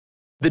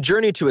The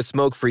journey to a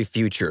smoke-free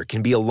future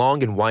can be a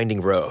long and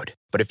winding road,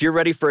 but if you're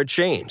ready for a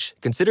change,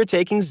 consider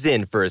taking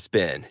Zyn for a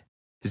spin.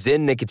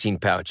 Zyn nicotine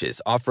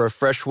pouches offer a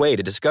fresh way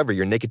to discover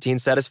your nicotine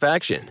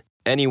satisfaction.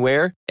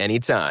 Anywhere,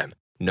 anytime.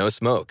 No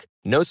smoke,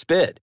 no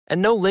spit,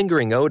 and no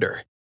lingering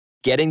odor.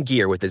 Get in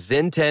gear with the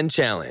Zyn 10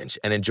 Challenge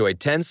and enjoy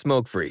 10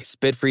 smoke-free,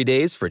 spit-free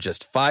days for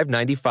just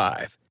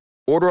 $5.95.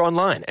 Order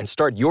online and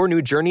start your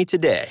new journey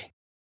today.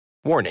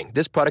 Warning,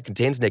 this product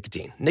contains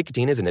nicotine.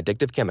 Nicotine is an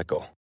addictive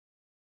chemical.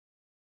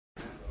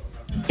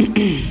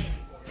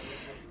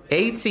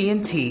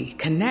 AT&T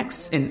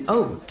connects an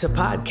ode to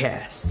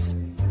podcasts.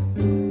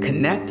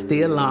 Connect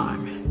the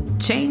alarm.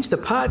 Change the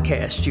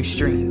podcast you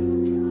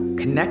stream.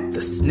 Connect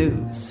the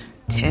snooze.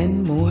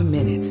 10 more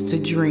minutes to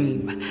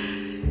dream.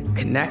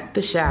 Connect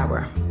the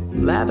shower.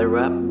 Lather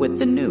up with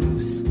the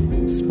news.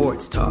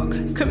 Sports talk,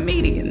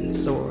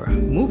 comedians, or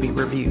movie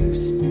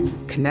reviews.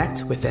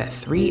 Connect with that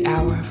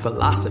 3-hour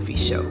philosophy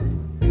show.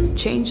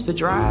 Change the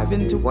drive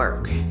into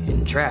work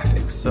in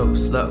traffic so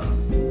slow.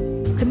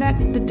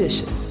 Connect the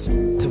dishes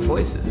to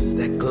voices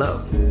that glow.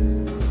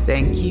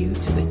 Thank you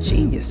to the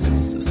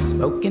geniuses of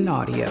spoken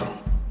audio.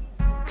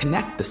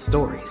 Connect the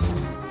stories.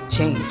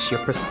 Change your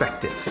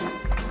perspective.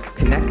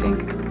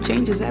 Connecting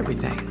changes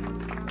everything.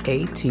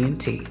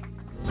 AT&T.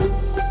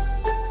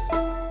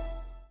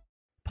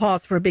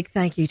 Pause for a big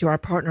thank you to our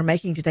partner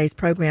making today's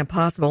program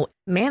possible.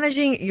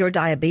 Managing your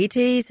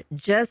diabetes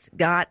just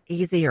got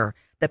easier.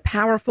 The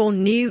powerful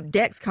new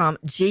Dexcom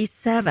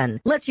G7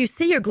 lets you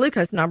see your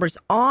glucose numbers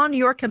on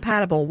your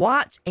compatible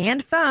watch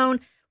and phone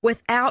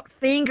without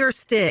finger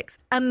sticks.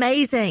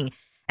 Amazing.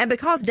 And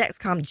because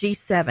Dexcom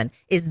G7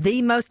 is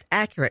the most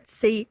accurate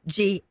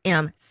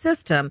CGM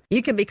system,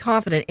 you can be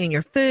confident in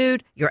your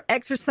food, your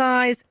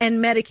exercise,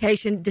 and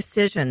medication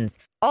decisions.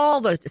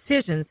 All those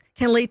decisions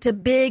can lead to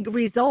big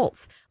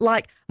results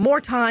like more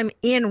time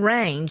in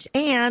range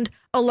and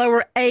a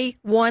lower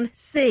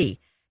A1C.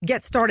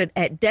 Get started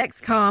at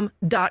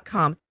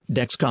Dexcom.com.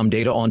 Dexcom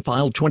data on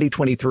file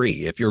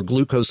 2023. If your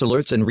glucose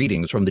alerts and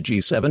readings from the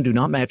G7 do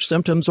not match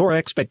symptoms or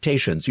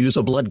expectations, use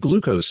a blood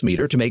glucose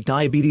meter to make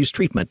diabetes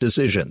treatment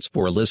decisions.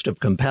 For a list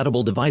of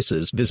compatible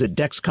devices, visit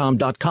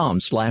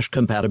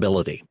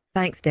Dexcom.com/compatibility.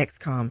 Thanks,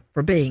 Dexcom,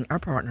 for being our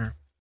partner.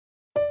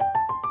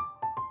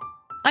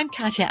 I'm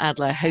Katya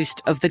Adler,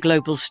 host of The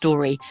Global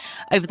Story.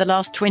 Over the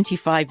last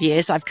 25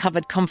 years, I've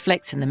covered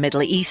conflicts in the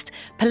Middle East,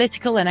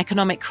 political and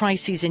economic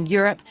crises in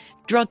Europe,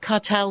 drug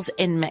cartels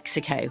in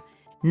Mexico.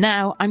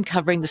 Now I'm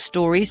covering the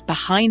stories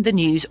behind the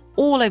news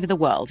all over the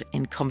world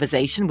in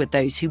conversation with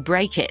those who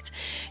break it.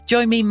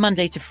 Join me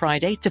Monday to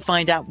Friday to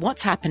find out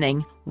what's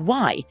happening,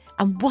 why,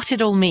 and what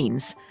it all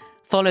means.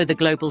 Follow The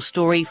Global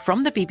Story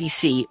from the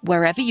BBC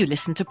wherever you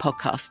listen to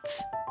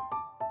podcasts.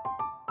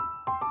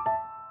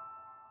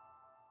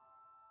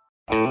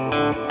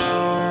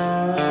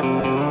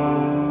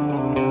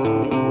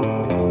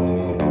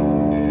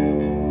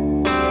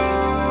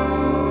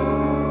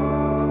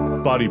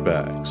 Body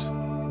Bags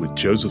with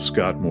Joseph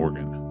Scott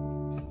Morgan.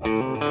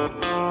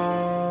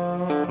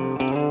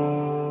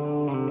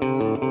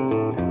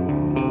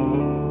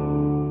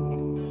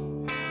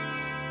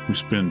 We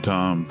spend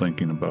time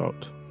thinking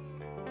about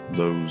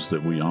those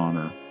that we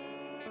honor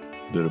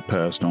that have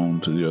passed on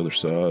to the other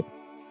side.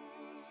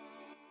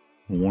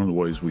 One of the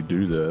ways we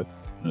do that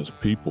as a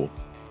people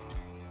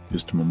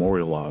is to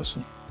memorialize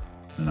them.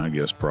 And I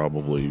guess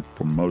probably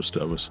for most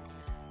of us,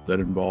 that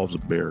involves a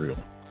burial.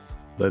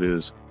 That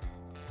is,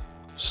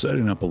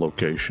 setting up a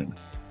location,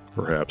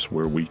 perhaps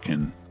where we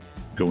can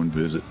go and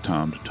visit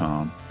time to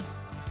time.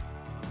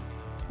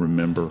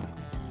 Remember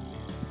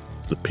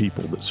the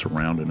people that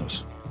surrounded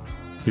us,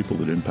 people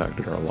that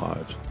impacted our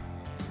lives.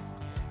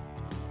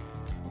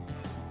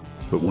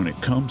 But when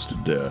it comes to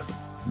death,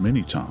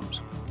 many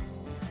times,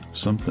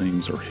 some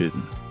things are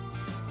hidden.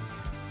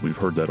 We've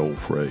heard that old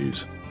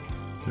phrase,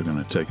 they're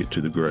going to take it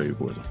to the grave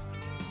with them.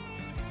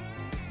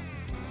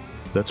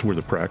 That's where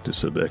the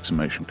practice of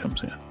exhumation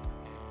comes in.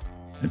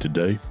 And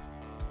today,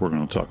 we're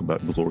going to talk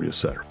about Gloria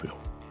Satterfield.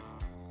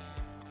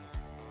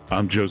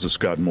 I'm Joseph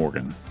Scott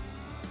Morgan,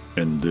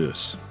 and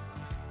this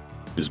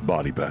is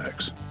Body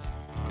Bags.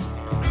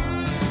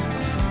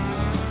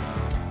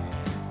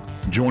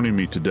 Joining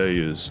me today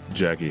is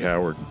Jackie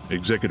Howard,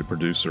 executive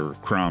producer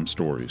of Crime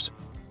Stories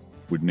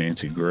with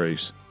Nancy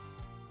Grace.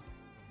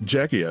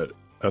 Jackie, I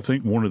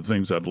think one of the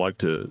things I'd like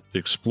to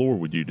explore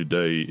with you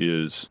today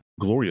is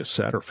Gloria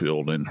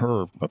Satterfield and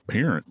her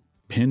apparent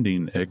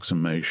pending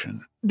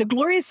exhumation. The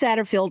Gloria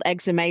Satterfield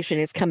exhumation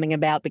is coming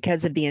about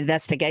because of the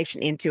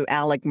investigation into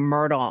Alec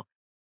Murdaugh.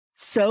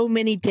 So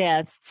many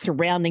deaths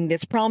surrounding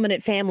this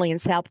prominent family in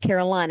South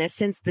Carolina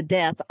since the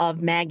death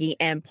of Maggie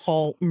and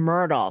Paul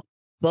Murdaugh.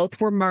 Both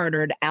were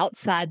murdered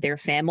outside their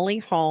family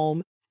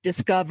home,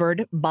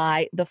 discovered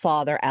by the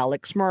father,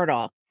 Alex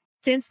Murdaugh.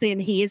 Since then,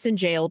 he is in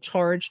jail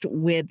charged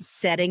with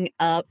setting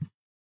up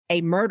a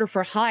murder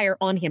for hire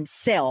on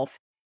himself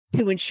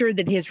to ensure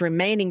that his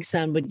remaining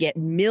son would get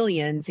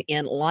millions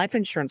in life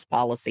insurance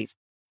policies.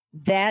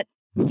 That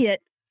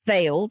hit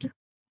failed.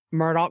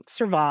 Murdaugh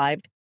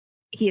survived.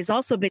 He has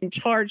also been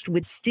charged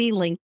with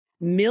stealing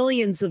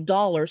millions of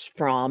dollars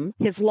from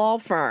his law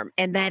firm.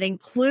 And that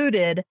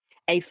included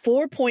a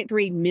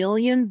 $4.3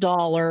 million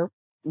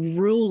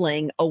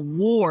ruling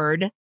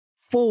award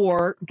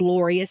for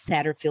Gloria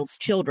Satterfield's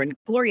children.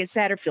 Gloria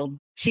Satterfield,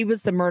 she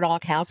was the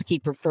Murdaugh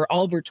housekeeper for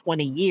over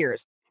 20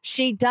 years.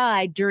 She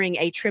died during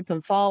a trip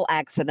and fall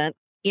accident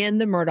in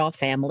the Murdaugh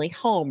family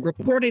home.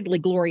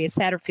 Reportedly, Gloria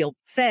Satterfield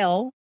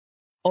fell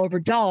over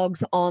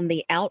dogs on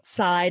the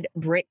outside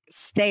brick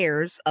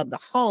stairs of the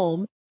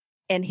home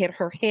and hit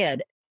her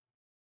head.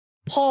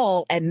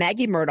 Paul and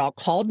Maggie Murdaugh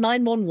called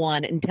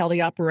 911 and tell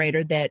the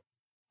operator that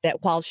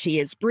while she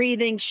is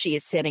breathing, she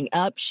is sitting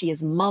up, she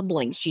is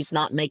mumbling, she's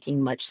not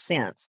making much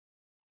sense.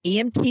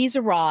 EMTs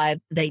arrive.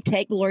 They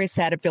take Gloria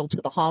Satterfield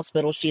to the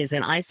hospital. She is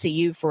in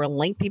ICU for a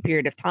lengthy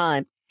period of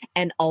time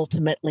and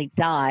ultimately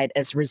died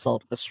as a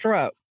result of a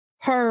stroke.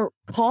 Her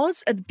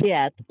cause of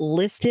death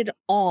listed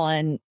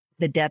on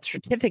the death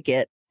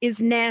certificate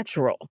is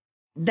natural.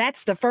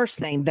 That's the first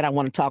thing that I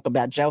want to talk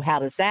about, Joe. How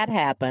does that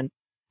happen?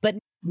 But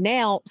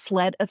now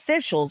SLED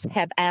officials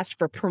have asked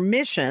for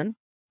permission,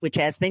 which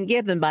has been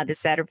given by the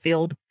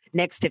Satterfield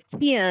next of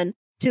kin,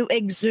 to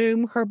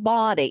exhume her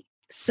body.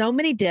 So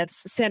many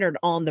deaths centered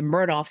on the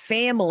Murdaugh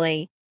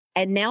family,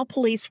 and now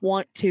police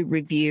want to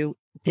review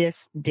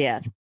this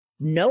death.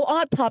 No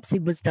autopsy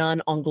was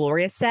done on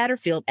Gloria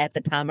Satterfield at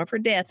the time of her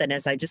death, and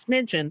as I just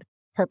mentioned,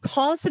 her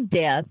cause of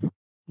death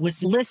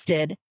was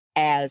listed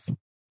as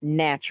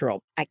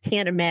natural. I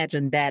can't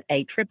imagine that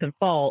a trip and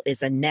fall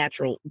is a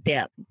natural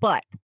death.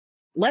 But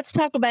let's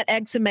talk about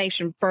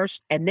exhumation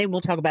first, and then we'll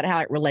talk about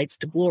how it relates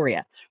to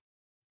Gloria.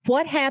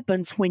 What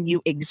happens when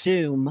you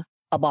exhume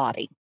a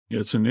body?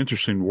 It's an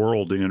interesting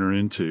world to enter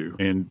into.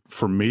 And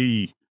for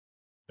me,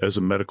 as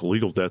a medical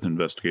legal death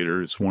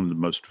investigator, it's one of the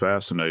most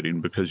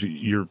fascinating because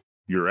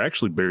you're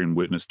actually bearing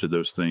witness to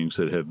those things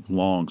that have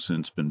long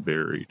since been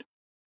buried.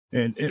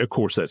 And of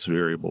course, that's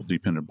variable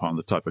depending upon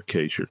the type of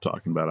case you're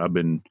talking about. I've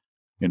been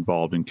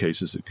involved in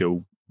cases that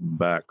go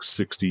back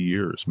 60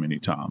 years many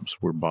times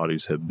where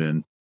bodies have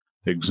been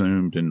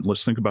exhumed. And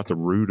let's think about the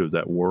root of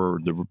that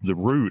word. The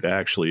root,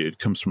 actually, it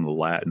comes from the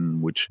Latin,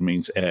 which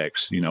means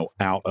ex,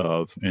 out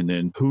of, and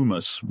then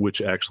humus,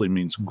 which actually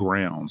means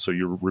ground. So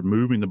you're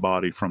removing the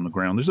body from the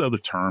ground. There's other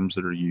terms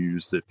that are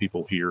used that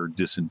people hear,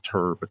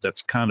 disinter, but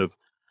that's kind of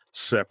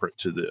separate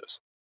to this.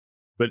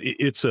 But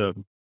it's a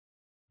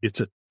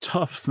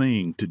tough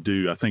thing to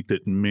do. I think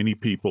that many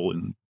people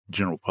in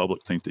general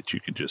public think that you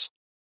can just,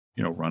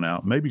 run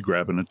out, maybe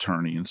grab an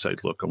attorney and say,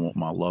 look, I want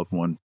my loved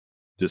one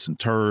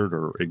disinterred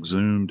or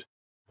exhumed,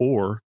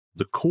 or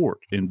the court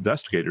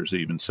investigators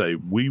even say,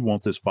 we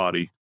want this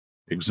body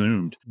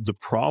exhumed. The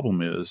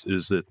problem is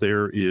that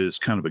there is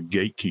kind of a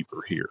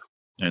gatekeeper here,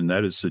 and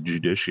that is the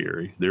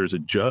judiciary. There's a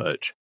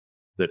judge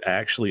that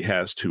actually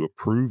has to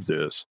approve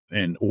this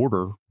and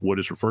order what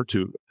is referred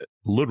to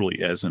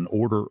literally as an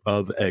order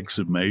of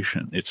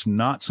exhumation. It's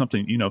not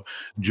something,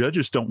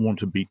 judges don't want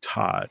to be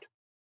tied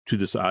to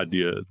this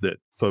idea that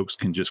folks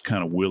can just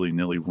kind of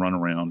willy-nilly run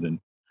around and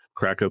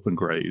crack open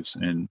graves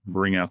and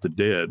bring out the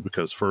dead,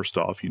 because first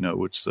off,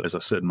 it's, as I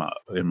said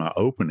in my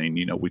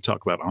opening, we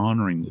talk about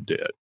honoring the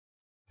dead,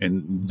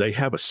 and they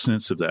have a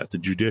sense of that. The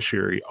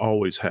judiciary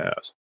always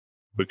has,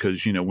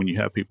 because, when you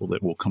have people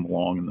that will come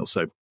along and they'll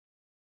say,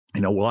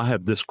 well, I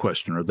have this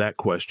question or that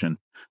question,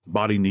 the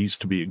body needs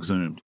to be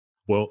exhumed.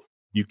 Well,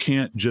 you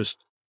can't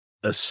just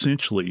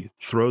essentially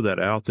throw that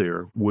out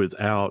there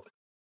without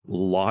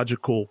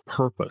logical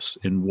purpose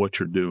in what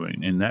you're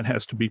doing. And that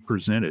has to be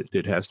presented.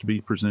 It has to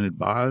be presented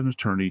by an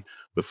attorney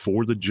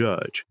before the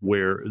judge,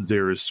 where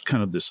there is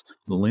kind of this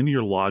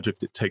linear logic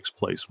that takes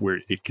place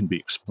where it can be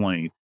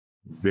explained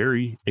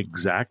very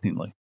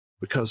exactingly.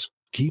 Because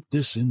keep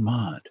this in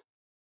mind,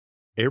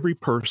 every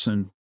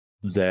person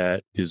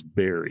that is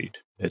buried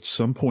at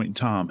some point in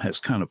time has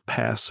kind of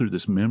passed through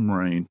this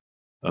membrane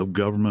of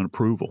government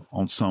approval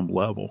on some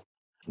level,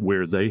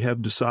 where they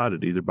have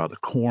decided either by the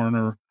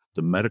coroner,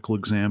 the medical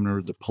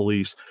examiner, the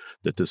police,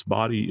 that this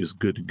body is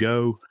good to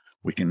go.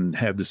 We can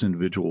have this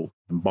individual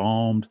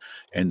embalmed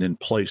and then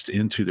placed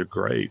into their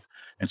grave.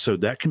 And so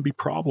that can be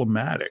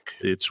problematic.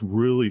 It's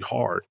really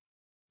hard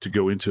to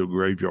go into a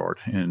graveyard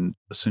and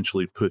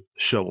essentially put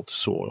shovel to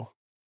soil.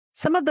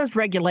 Some of those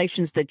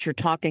regulations that you're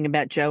talking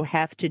about, Joe,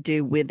 have to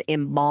do with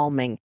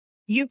embalming.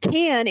 You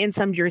can, in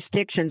some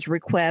jurisdictions,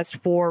 request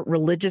for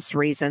religious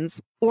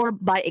reasons or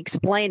by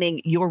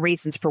explaining your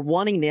reasons for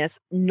wanting this,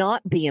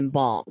 not be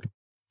embalmed.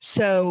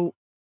 So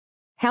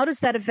how does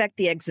that affect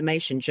the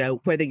exhumation,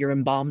 Joe, whether you're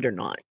embalmed or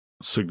not?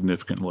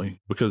 Significantly,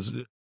 because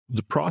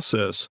the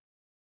process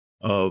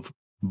of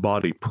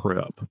body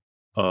prep,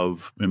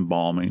 of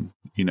embalming,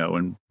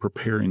 and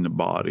preparing the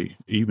body,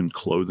 even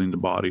clothing the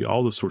body,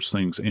 all those sorts of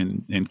things,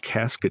 and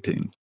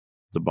casketing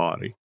the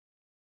body,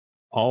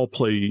 all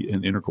play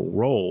an integral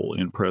role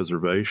in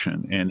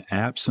preservation. And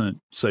absent,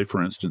 say,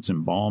 for instance,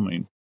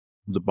 embalming,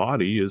 the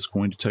body is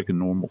going to take a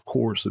normal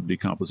course of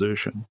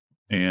decomposition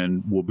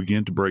and will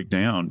begin to break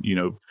down.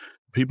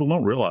 People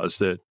don't realize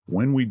that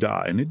when we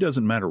die, and it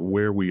doesn't matter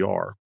where we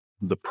are,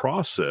 the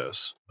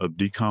process of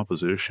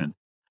decomposition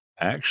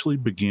actually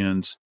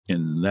begins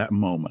in that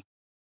moment.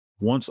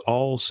 Once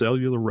all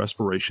cellular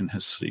respiration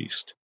has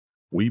ceased,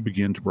 we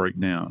begin to break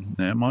down.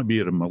 Now, it might be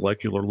at a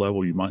molecular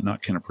level, you might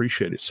not can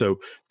appreciate it. So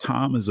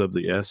time is of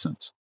the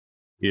essence.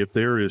 If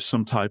there is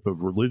some type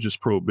of religious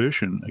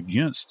prohibition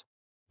against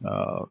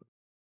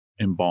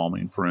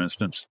embalming, for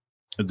instance,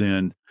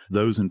 then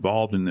those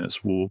involved in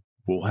this will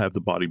have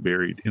the body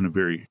buried in a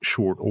very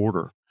short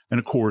order. And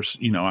of course,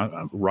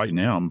 right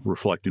now I'm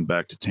reflecting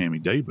back to Tammy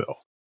Daybell.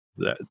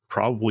 That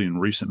probably in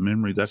recent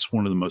memory, that's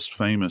one of the most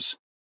famous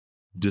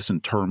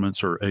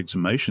disinterments or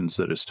exhumations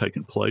that has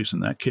taken place.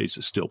 And that case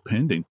is still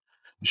pending.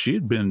 She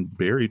had been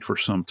buried for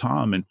some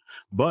time,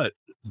 but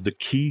the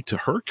key to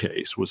her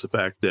case was the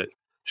fact that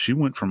she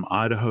went from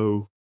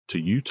Idaho to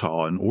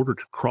Utah in order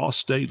to cross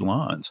state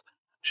lines.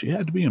 She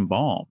had to be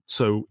embalmed.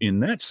 So in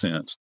that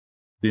sense,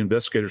 the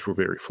investigators were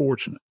very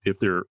fortunate if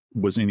there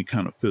was any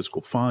kind of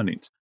physical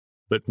findings.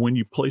 But when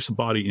you place a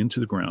body into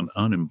the ground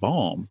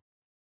unembalmed,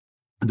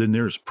 then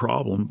there's a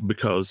problem,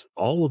 because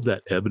all of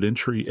that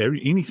evidentiary,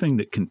 anything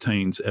that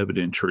contains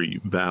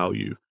evidentiary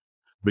value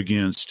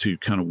begins to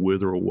kind of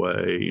wither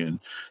away,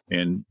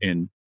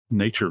 and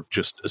nature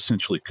just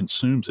essentially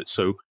consumes it.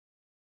 So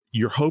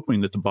you're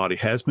hoping that the body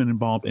has been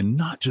embalmed, and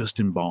not just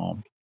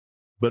embalmed,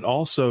 but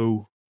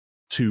also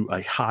to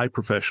a high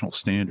professional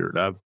standard.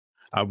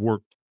 I've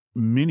worked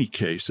many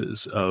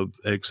cases of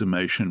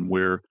exhumation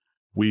where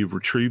we've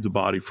retrieved the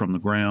body from the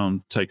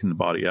ground, taken the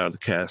body out of the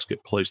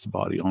casket, placed the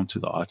body onto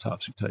the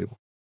autopsy table.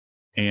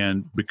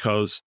 And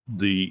because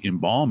the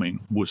embalming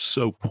was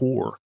so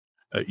poor,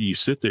 you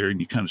sit there and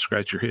you kind of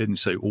scratch your head and you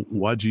say, well,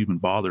 why'd you even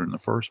bother in the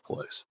first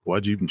place?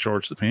 Why'd you even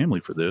charge the family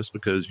for this?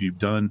 Because you've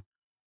done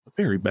a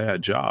very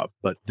bad job.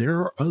 But there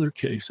are other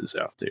cases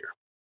out there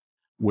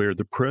where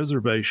the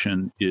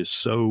preservation is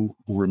so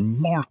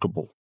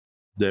remarkable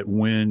that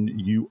when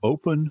you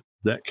open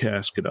that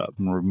casket up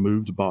and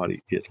remove the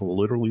body, it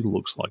literally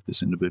looks like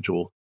this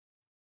individual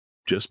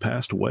just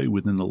passed away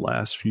within the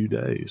last few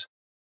days.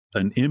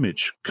 An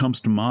image comes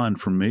to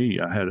mind for me.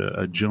 I had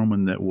a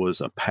gentleman that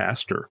was a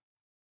pastor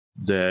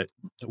that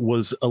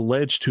was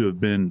alleged to have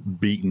been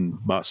beaten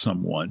by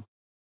someone,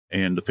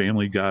 and the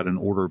family got an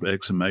order of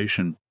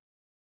exhumation.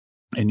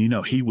 And,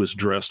 he was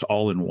dressed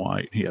all in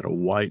white. He had a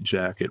white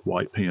jacket,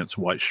 white pants,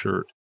 white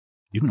shirt,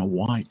 even a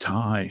white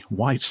tie,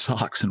 white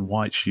socks, and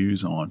white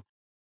shoes on.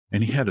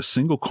 And he had a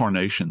single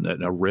carnation,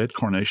 a red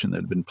carnation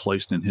that had been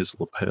placed in his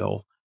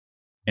lapel,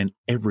 and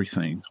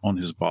everything on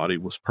his body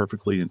was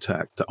perfectly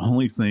intact. The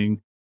only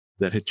thing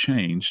that had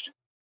changed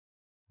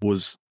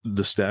was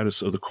the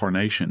status of the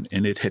carnation,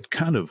 and it had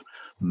kind of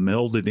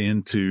melded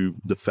into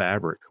the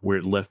fabric where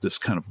it left this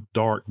kind of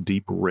dark,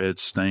 deep red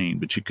stain,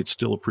 but you could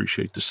still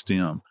appreciate the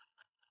stem.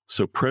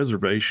 So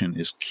preservation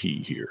is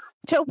key here.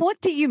 So what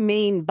do you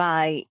mean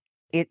by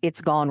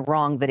it's gone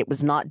wrong, that it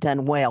was not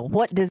done well?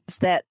 What does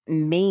that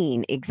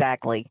mean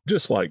exactly?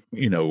 Just like,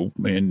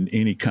 in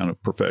any kind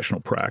of professional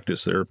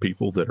practice, there are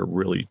people that are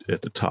really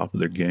at the top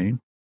of their game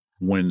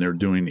when they're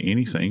doing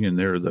anything, and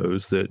there are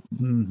those that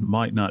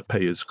might not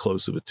pay as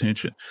close of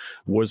attention.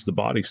 Was the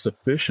body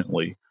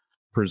sufficiently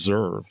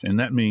preserved? And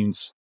that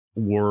means,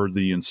 were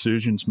the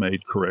incisions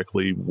made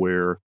correctly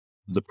where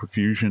the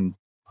perfusion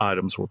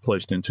items were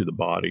placed into the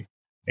body?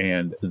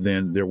 And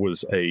then there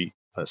was a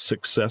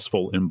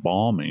successful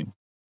embalming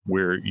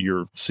where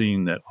you're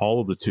seeing that all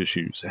of the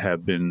tissues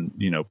have been,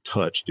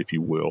 touched, if you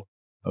will,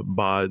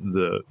 by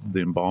the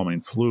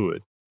embalming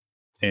fluid.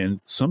 And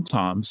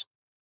sometimes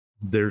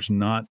there's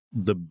not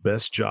the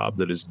best job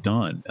that is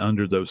done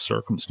under those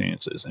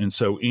circumstances. And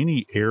so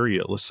any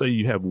area, let's say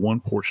you have one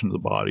portion of the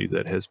body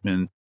that has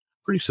been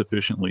pretty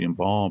sufficiently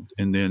embalmed,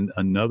 and then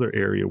another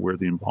area where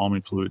the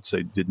embalming fluid,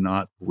 say, did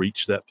not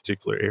reach that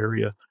particular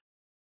area,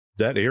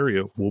 that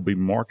area will be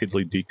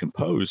markedly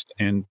decomposed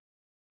and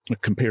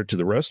compared to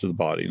the rest of the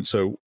body. And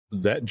so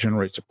that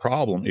generates a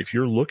problem. If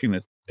you're looking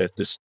at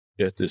this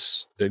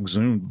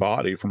exhumed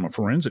body from a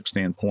forensic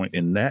standpoint,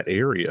 in that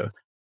area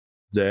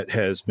that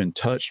has been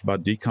touched by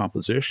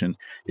decomposition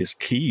is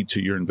key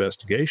to your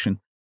investigation,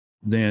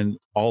 then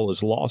all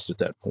is lost at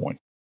that point.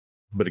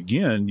 But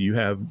again, you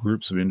have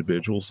groups of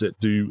individuals that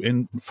do,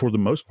 and for the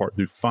most part,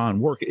 do fine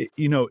work.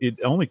 It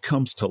only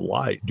comes to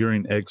light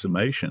during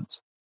exhumations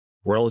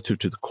relative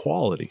to the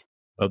quality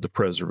of the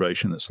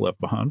preservation that's left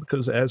behind,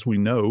 because as we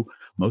know,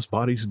 most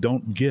bodies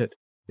don't get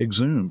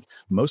exhumed.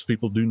 Most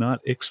people do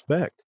not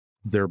expect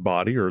their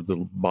body or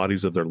the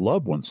bodies of their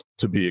loved ones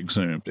to be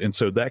exhumed. And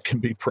so that can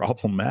be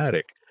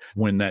problematic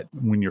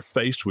when you're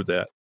faced with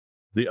that.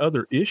 The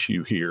other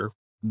issue here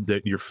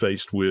that you're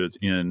faced with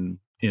in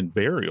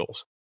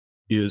burials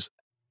is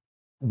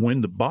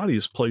when the body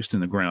is placed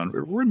in the ground.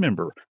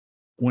 Remember,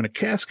 when a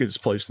casket is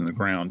placed in the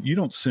ground, you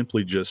don't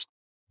simply just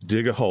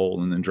dig a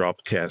hole and then drop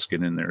the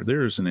casket in there.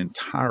 There's an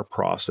entire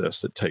process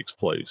that takes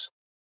place.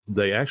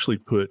 They actually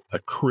put a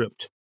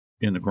crypt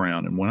in the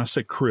ground. And when I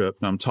say crypt,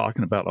 I'm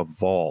talking about a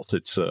vault.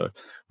 It's a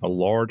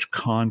large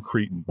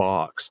concrete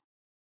box.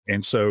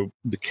 And so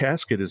the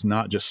casket is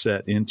not just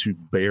set into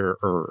bare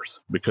earth,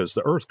 because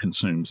the earth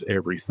consumes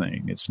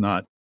everything. It's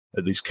not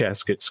these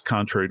caskets,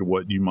 contrary to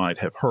what you might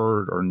have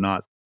heard, are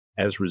not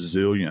as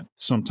resilient,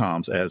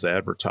 sometimes as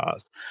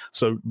advertised.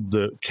 So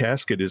the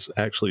casket is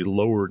actually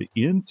lowered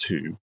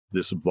into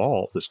this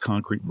vault, this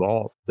concrete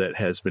vault that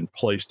has been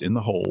placed in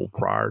the hole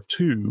prior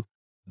to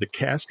the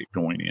casket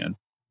going in.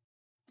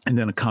 And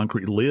then a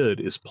concrete lid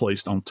is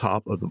placed on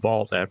top of the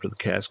vault after the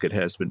casket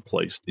has been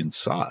placed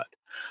inside.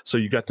 So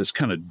you got this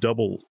kind of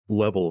double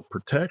level of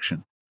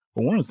protection.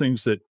 But one of the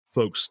things that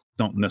folks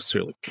don't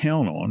necessarily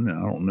count on, and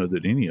I don't know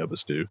that any of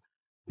us do,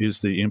 is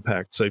the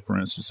impact, say, for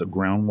instance, of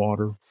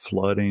groundwater,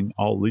 flooding,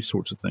 all these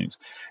sorts of things.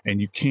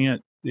 And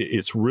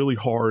it's really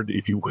hard,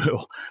 if you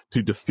will,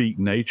 to defeat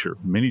nature.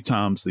 Many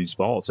times these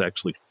vaults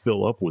actually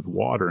fill up with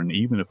water. And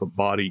even if a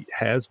body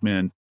has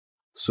been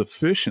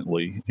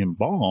sufficiently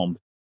embalmed,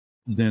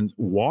 then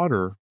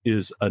water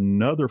is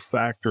another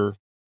factor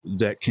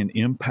that can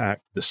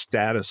impact the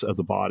status of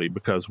the body,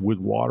 because with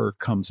water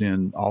comes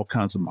in all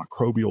kinds of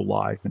microbial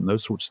life and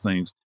those sorts of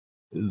things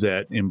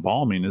that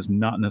embalming is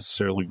not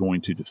necessarily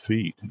going to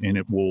defeat. And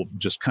it will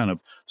just kind of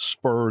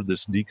spur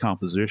this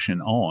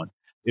decomposition on.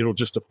 It'll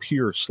just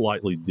appear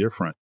slightly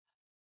different.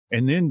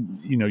 And then,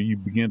 you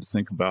begin to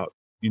think about,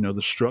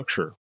 the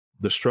structure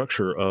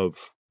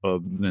of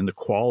and the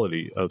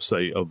quality of,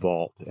 say, a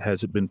vault.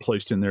 Has it been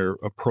placed in there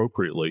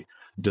appropriately?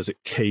 Does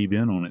it cave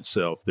in on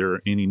itself? There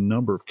are any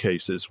number of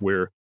cases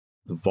where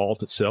the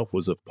vault itself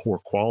was of poor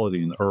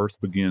quality and the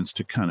earth begins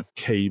to kind of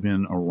cave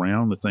in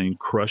around the thing,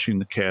 crushing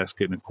the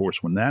casket. And of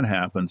course, when that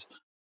happens,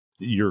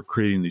 you're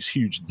creating these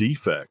huge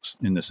defects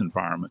in this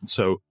environment.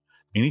 So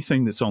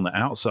anything that's on the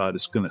outside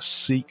is going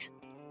to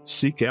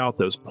seek out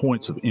those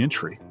points of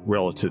entry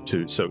relative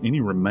to. So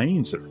any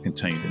remains that are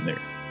contained in there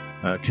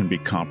can be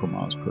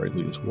compromised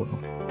greatly as well.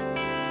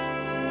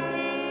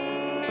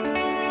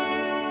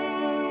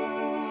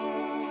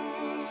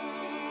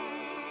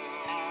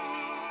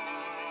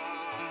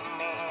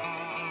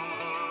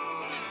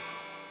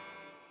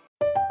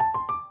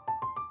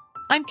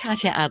 I'm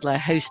Katya Adler,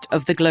 host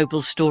of The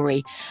Global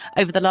Story.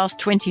 Over the last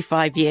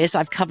 25 years,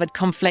 I've covered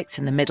conflicts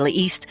in the Middle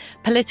East,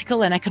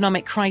 political and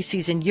economic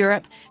crises in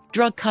Europe,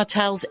 drug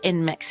cartels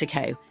in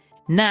Mexico.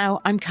 Now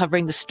I'm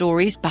covering the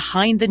stories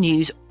behind the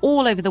news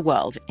all over the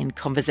world in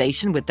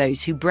conversation with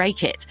those who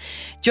break it.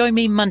 Join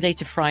me Monday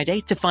to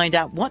Friday to find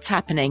out what's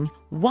happening,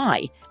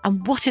 why,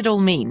 and what it all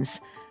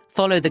means.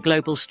 Follow The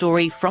Global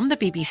Story from the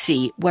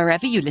BBC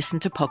wherever you listen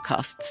to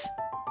podcasts.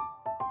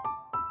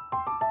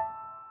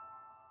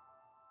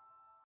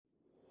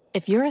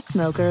 If you're a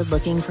smoker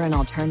looking for an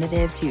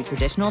alternative to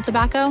traditional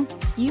tobacco,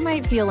 you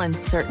might feel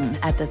uncertain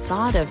at the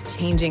thought of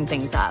changing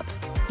things up.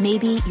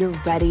 Maybe you're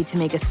ready to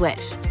make a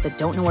switch, but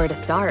don't know where to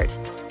start.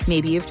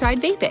 Maybe you've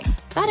tried vaping,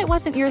 thought it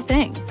wasn't your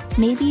thing.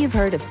 Maybe you've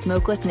heard of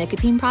smokeless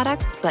nicotine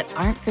products, but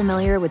aren't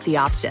familiar with the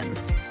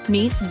options.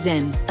 Meet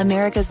Zyn,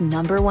 America's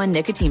 #1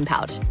 nicotine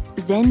pouch.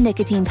 Zyn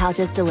nicotine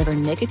pouches deliver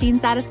nicotine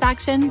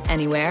satisfaction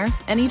anywhere,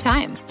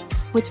 anytime.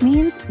 Which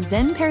means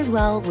Zyn pairs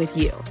well with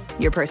you,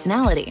 your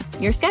personality,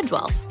 your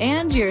schedule,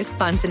 and your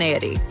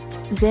spontaneity.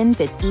 Zyn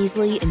fits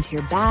easily into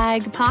your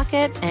bag,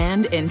 pocket,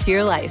 and into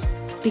your life.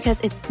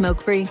 Because it's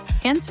smoke-free,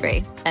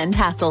 hands-free, and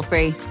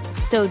hassle-free.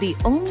 So the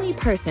only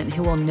person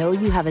who will know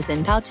you have a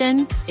Zyn pouch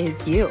in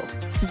is you.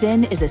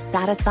 Zyn is a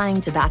satisfying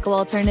tobacco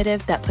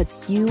alternative that puts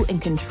you in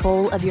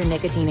control of your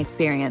nicotine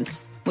experience,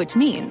 which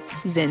means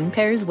Zyn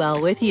pairs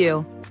well with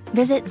you.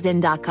 Visit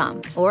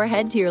Zyn.com or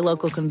head to your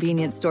local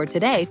convenience store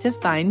today to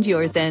find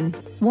your Zyn.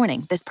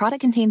 Warning, this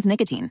product contains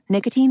nicotine.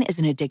 Nicotine is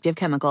an addictive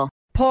chemical.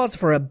 Pause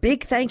for a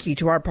big thank you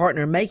to our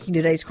partner making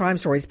today's crime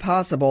stories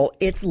possible.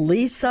 It's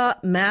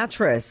Leesa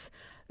Mattress.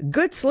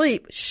 Good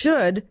sleep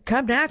should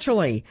come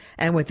naturally.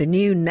 And with the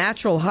new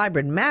natural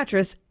hybrid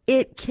mattress,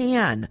 it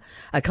can.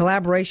 A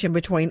collaboration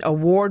between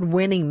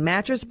award-winning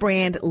mattress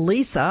brand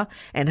Leesa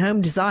and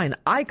home design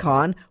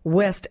icon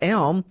West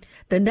Elm,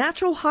 the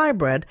natural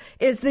hybrid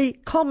is the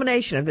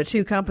culmination of the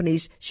two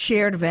companies'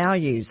 shared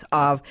values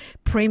of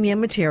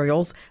premium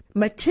materials,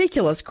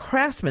 meticulous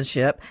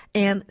craftsmanship,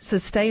 and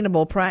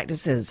sustainable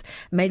practices.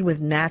 Made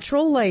with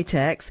natural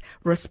latex,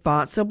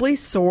 responsibly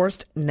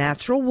sourced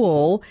natural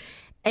wool,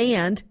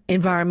 and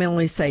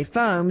environmentally safe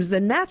foams,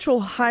 the natural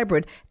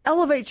hybrid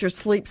elevates your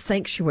sleep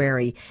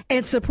sanctuary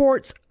and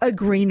supports a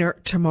greener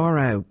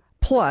tomorrow.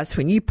 Plus,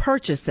 when you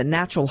purchase the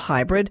natural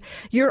hybrid,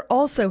 you're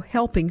also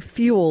helping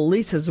fuel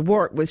Leesa's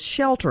work with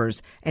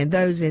shelters and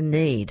those in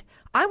need.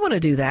 I want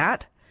to do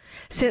that.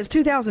 Since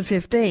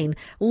 2015,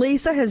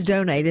 Leesa has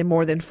donated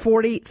more than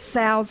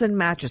 40,000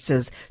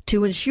 mattresses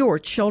to ensure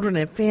children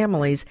and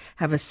families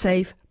have a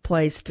safe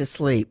place to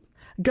sleep.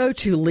 Go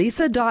to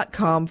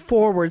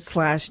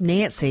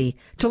Leesa.com/Nancy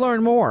to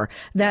learn more.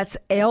 That's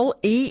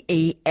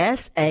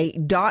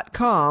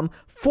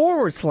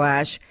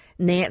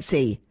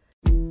LEESA.com/Nancy.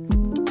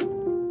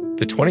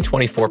 The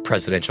 2024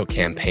 presidential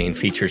campaign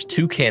features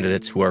two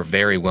candidates who are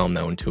very well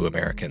known to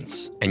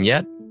Americans. And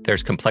yet,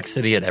 there's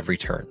complexity at every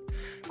turn.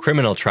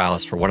 Criminal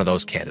trials for one of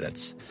those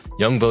candidates.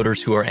 Young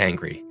voters who are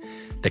angry.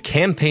 The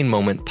Campaign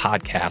Moment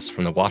podcast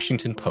from the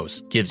Washington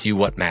Post gives you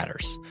what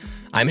matters.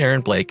 I'm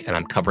Aaron Blake, and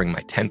I'm covering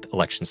my 10th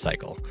election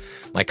cycle.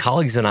 My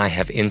colleagues and I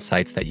have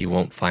insights that you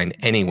won't find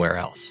anywhere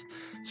else.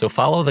 So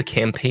follow the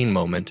campaign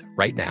moment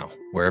right now,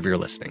 wherever you're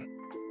listening.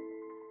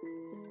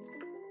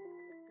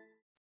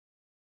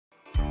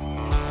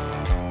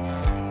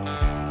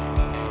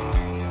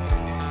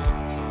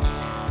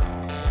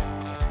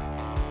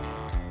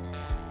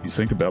 You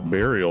think about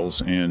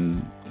burials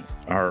and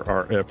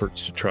our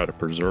efforts to try to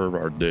preserve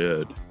our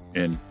dead,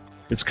 and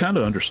it's kind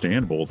of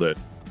understandable that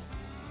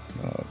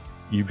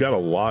you've got a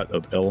lot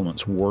of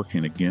elements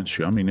working against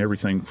you. I mean,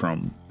 everything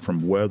from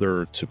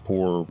weather to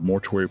poor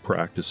mortuary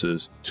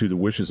practices to the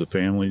wishes of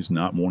families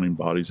not wanting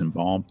bodies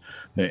embalmed,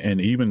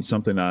 and even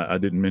something I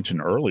didn't mention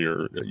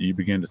earlier, you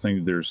begin to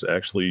think there's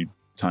actually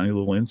tiny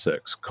little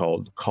insects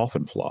called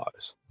coffin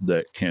flies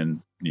that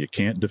you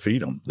can't defeat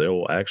them.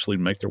 They'll actually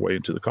make their way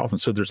into the coffin.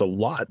 So there's a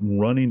lot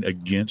running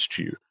against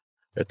you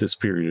at this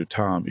period of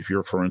time if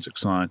you're a forensic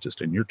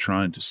scientist and you're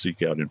trying to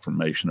seek out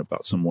information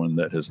about someone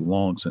that has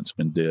long since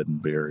been dead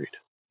and buried.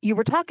 You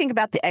were talking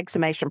about the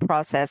exhumation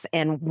process,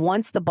 and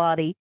once the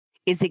body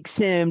is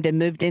exhumed and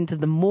moved into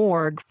the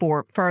morgue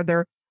for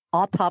further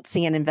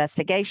autopsy and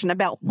investigation,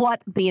 about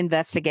what the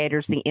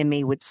investigators, the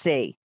ME, would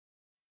see.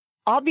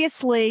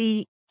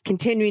 Obviously,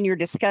 continuing your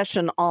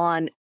discussion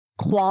on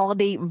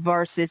quality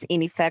versus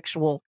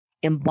ineffectual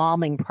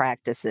embalming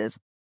practices,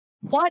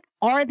 what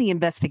are the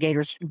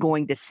investigators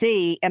going to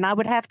see? And I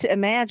would have to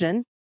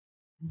imagine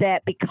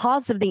that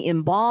because of the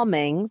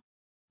embalming,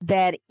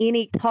 that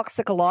any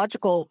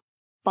toxicological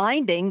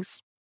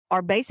findings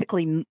are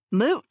basically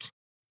moot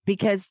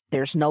because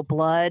there's no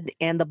blood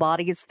and the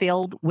body is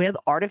filled with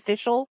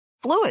artificial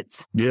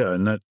fluids. Yeah,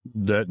 and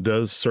that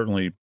does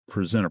certainly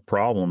present a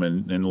problem.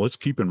 And let's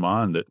keep in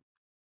mind that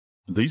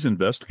these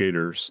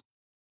investigators,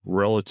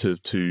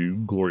 relative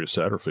to Gloria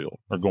Satterfield,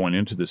 are going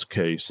into this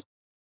case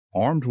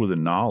armed with the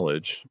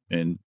knowledge,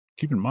 and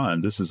keep in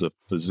mind, this is a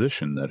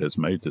physician that has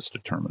made this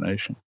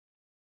determination,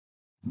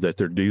 that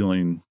they're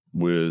dealing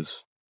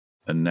with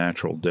a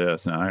natural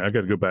death. Now, I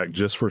got to go back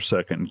just for a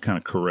second and kind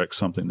of correct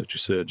something that you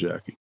said,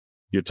 Jackie.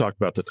 You talked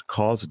about that the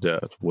cause of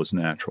death was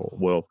natural.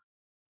 Well,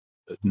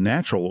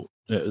 natural,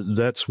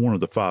 that's one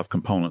of the 5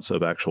 components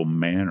of actual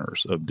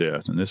manners of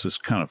death. And this is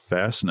kind of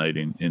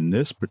fascinating in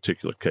this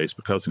particular case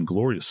because in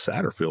Gloria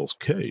Satterfield's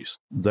case,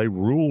 they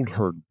ruled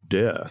her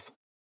death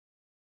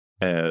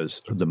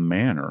as the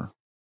manner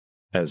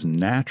as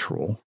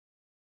natural,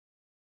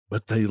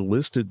 but they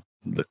listed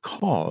the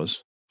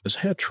cause as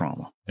head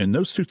trauma. And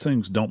those two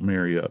things don't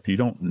marry up. You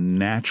don't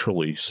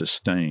naturally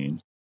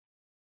sustain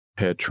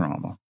head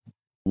trauma.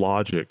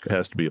 Logic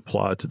has to be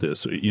applied to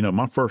this. You know,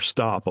 my first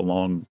stop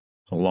along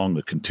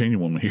the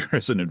continuum here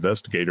as an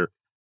investigator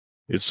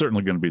is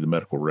certainly going to be the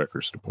medical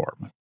records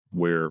department,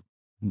 where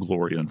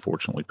Gloria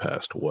unfortunately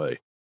passed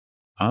away.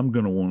 I'm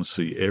going to want to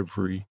see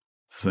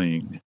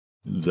everything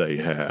they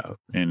have.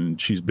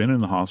 And she's been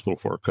in the hospital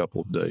for a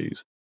couple of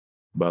days.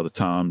 By the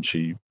time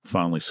she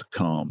finally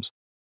succumbs,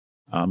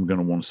 I'm going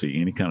to want to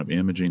see any kind of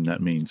imaging.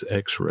 That means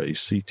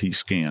x-rays, CT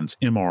scans,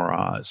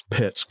 MRIs,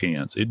 PET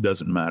scans. It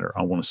doesn't matter.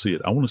 I want to see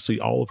it. I want to see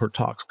all of her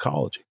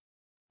toxicology.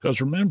 Because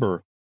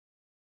remember,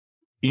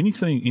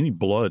 any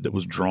blood that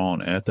was drawn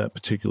at that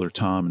particular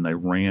time and they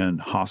ran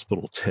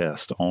hospital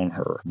tests on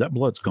her, that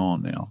blood's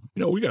gone now.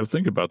 You know, we got to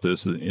think about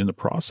this in the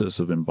process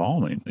of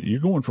embalming. You're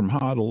going from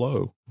high to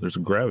low. There's a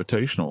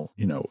gravitational,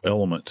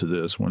 element to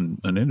this. When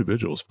an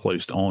individual is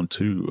placed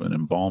onto an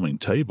embalming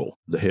table,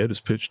 the head is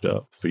pitched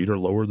up, feet are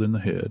lower than the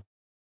head.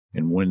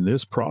 And when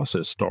this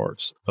process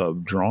starts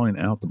of drawing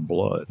out the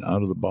blood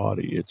out of the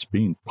body, it's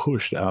being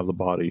pushed out of the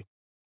body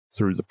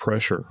through the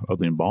pressure of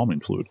the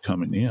embalming fluid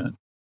coming in.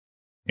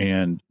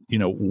 And,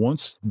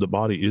 once the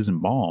body is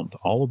embalmed,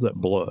 all of that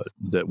blood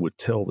that would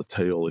tell the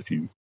tale, if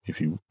you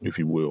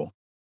will,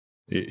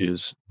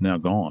 is now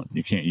gone.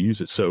 You can't use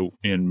it. So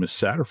in Miss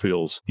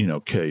Satterfield's,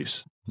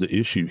 case, the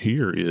issue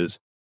here is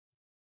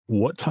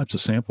what types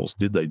of samples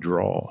did they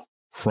draw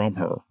from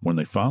her when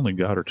they finally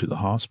got her to the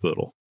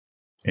hospital?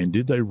 And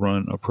did they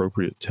run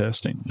appropriate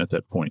testing at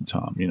that point in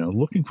time?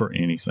 Looking for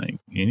anything,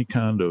 any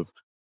kind of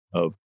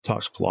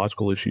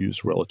toxicological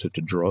issues relative to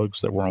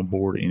drugs that were on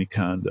board, any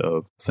kind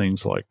of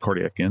things like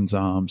cardiac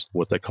enzymes,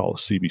 what they call a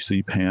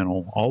CBC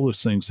panel, all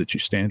those things that you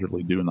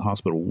standardly do in the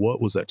hospital. What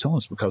was that telling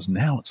us? Because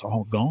now it's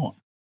all gone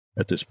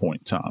at this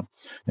point in time.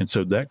 And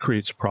so that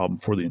creates a problem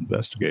for the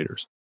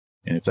investigators.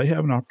 And if they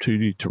have an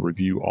opportunity to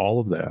review all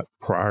of that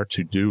prior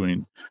to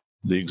doing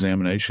the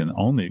examination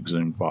on the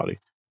exhumed body,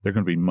 they're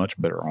going to be much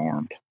better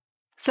armed.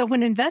 So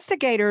when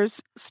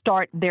investigators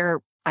start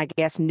their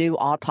new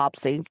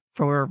autopsy,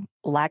 for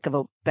lack of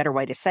a better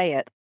way to say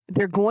it,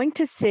 they're going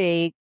to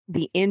see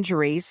the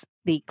injuries,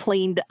 the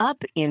cleaned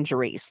up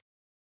injuries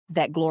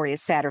that Gloria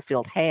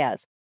Satterfield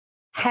has.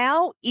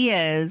 How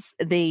is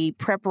the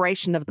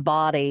preparation of the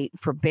body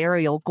for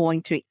burial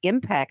going to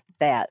impact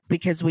that?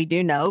 Because we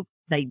do know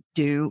they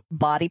do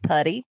body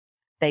putty,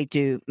 they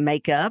do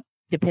makeup.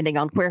 Depending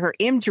on where her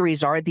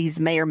injuries are, these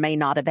may or may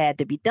not have had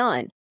to be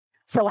done.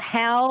 So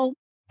how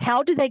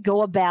do they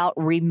go about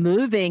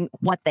removing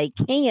what they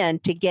can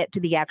to get to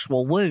the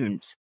actual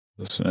wounds?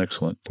 That's an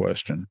excellent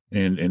question.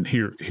 And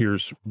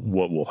here's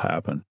what will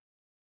happen.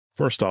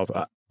 First off,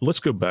 let's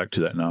go back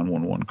to that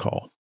 911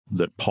 call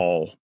that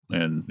Paul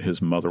and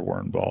his mother were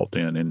involved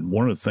in. And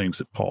one of the things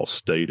that Paul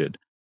stated,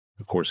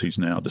 of course, he's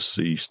now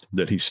deceased,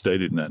 that he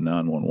stated in that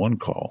 911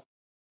 call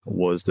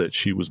was that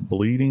she was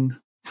bleeding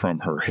from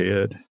her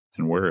head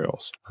and where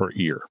else? Her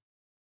ear.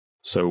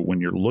 So when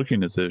you're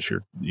looking at this,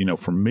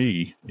 for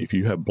me, if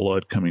you have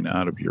blood coming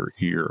out of your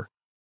ear,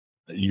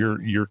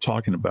 you're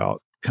talking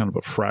about kind of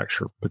a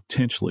fracture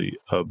potentially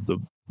of the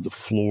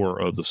floor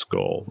of the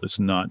skull. It's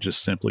not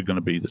just simply going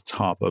to be the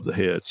top of the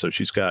head. So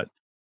she's got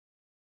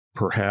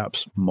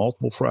perhaps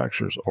multiple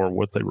fractures, or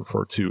what they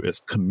refer to as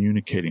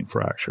communicating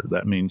fracture.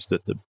 That means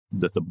that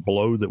the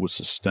blow that was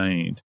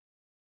sustained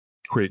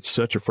creates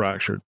such a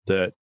fracture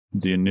that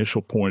the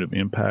initial point of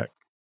impact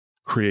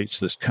creates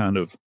this kind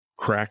of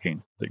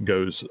cracking that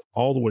goes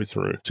all the way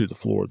through to the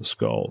floor of the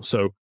skull.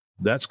 So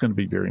that's going to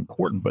be very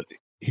important. But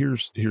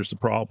here's the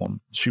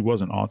problem. She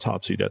wasn't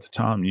autopsied at the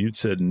time. You'd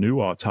said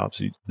new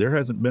autopsy. There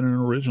hasn't been an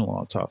original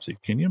autopsy.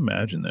 Can you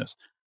imagine this?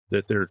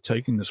 That they're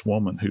taking this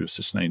woman who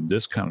sustained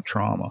this kind of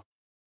trauma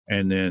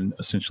and then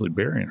essentially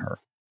burying her.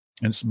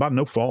 And it's by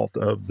no fault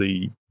of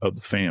the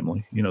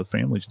family.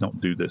 Families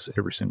don't do this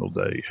every single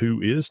day.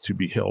 Who is to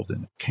be held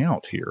in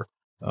account here,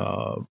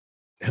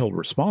 held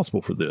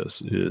responsible for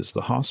this, is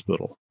the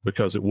hospital,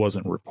 because it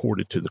wasn't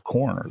reported to the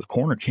coroner. The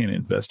coroner can't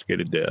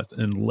investigate a death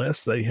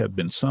unless they have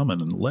been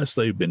summoned, unless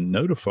they've been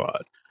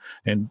notified.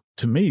 And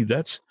to me,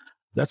 that's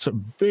a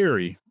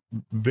very,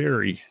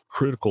 very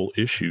critical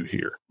issue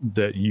here,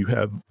 that you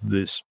have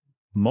this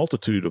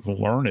multitude of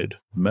learned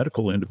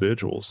medical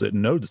individuals that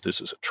know that this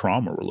is a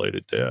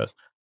trauma-related death,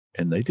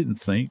 and they didn't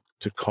think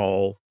to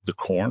call the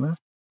coroner,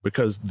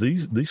 because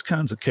these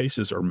kinds of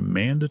cases are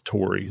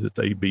mandatory that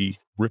they be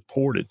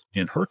reported.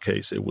 In her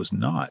case, it was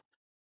not.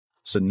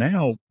 So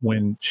now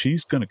when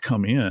she's going to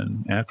come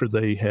in after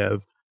they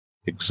have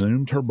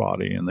exhumed her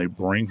body and they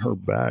bring her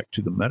back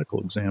to the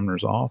medical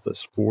examiner's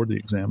office for the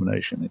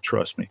examination, and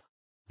trust me,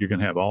 you're going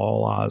to have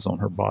all eyes on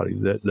her body.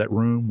 That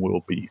room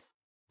will be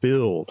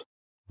filled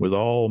with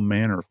all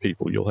manner of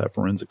people. You'll have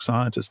forensic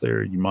scientists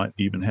there. You might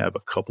even have a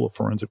couple of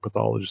forensic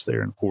pathologists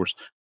there. And of course,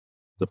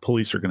 the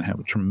police are going to have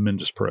a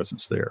tremendous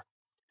presence there.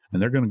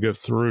 And they're going to go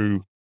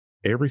through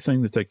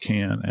everything that they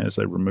can as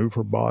they remove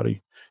her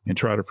body and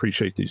try to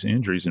appreciate these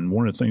injuries. And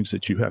one of the things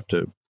that you have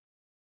to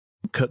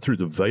cut through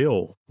the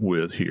veil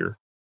with here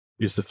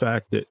is the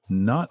fact that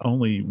not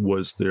only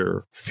was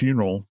there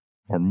funeral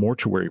or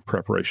mortuary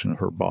preparation of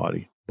her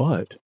body,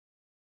 but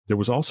there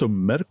was also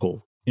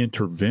medical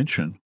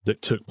intervention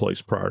that took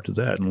place prior to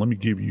that. And let me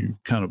give you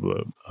kind of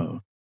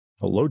a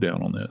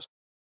lowdown on this.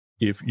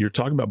 If you're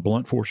talking about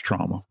blunt force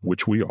trauma,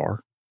 which we are,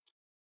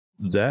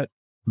 that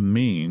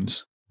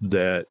means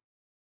that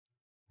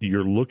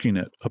you're looking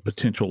at a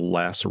potential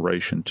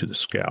laceration to the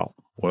scalp.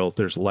 Well, if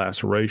there's a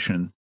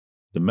laceration,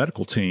 the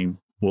medical team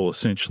will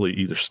essentially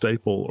either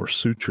staple or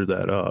suture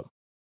that up.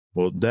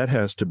 Well, that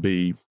has to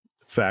be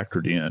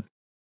factored in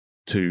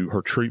to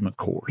her treatment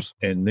course.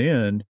 And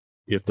then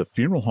if the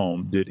funeral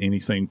home did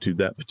anything to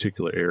that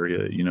particular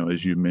area,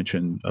 as you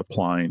mentioned,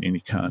 applying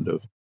any kind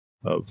of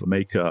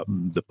makeup,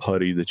 the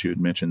putty that you had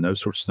mentioned, those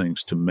sorts of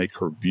things to make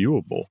her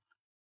viewable,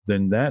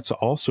 then that's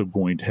also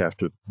going to have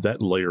to,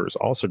 that layer is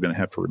also going to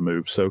have to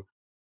remove. So,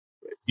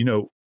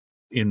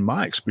 in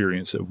my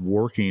experience of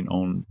working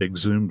on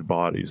exhumed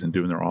bodies and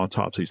doing their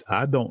autopsies,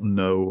 I don't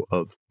know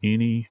of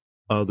any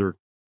other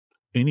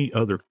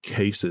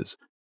cases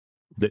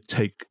that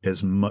take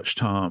as much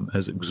time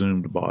as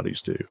exhumed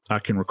bodies do. I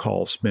can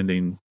recall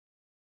spending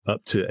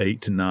up to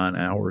 8 to 9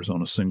 hours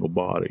on a single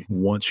body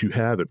once you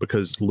have it,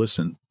 because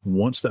listen,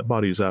 once that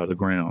body is out of the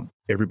ground,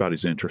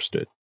 everybody's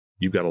interested.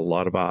 You've got a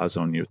lot of eyes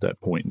on you at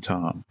that point in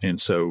time. And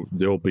so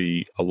there'll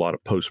be a lot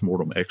of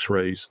postmortem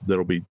x-rays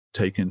that'll be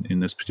taken in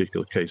this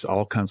particular case.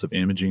 All kinds of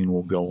imaging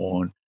will go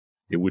on.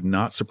 It would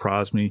not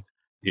surprise me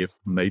if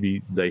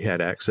maybe they had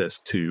access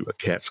to a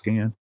CAT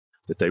scan,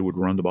 that they would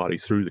run the body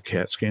through the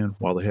CAT scan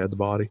while they had the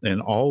body.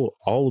 And all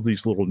of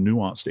these little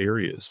nuanced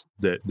areas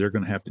that they're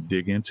going to have to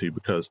dig into,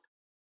 because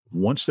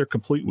once they're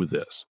complete with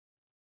this,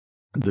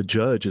 the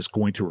judge is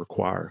going to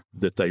require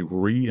that they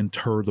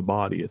reinter the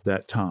body at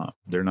that time.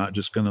 They're not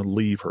just going to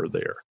leave her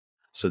there.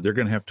 So they're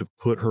going to have to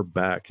put her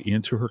back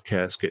into her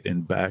casket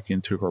and back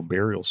into her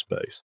burial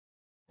space.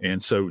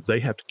 And so they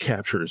have to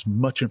capture as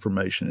much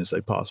information as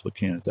they possibly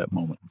can at that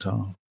moment in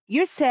time.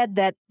 You said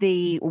that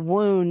the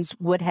wounds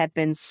would have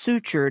been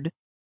sutured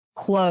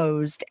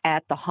closed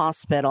at the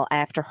hospital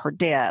after her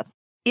death.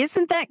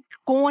 Isn't that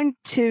going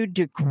to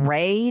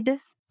degrade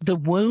the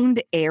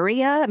wound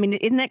area? I mean,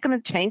 isn't that going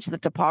to change the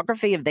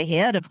topography of the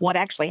head of what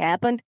actually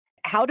happened?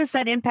 How does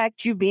that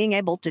impact you being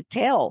able to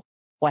tell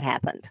what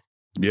happened?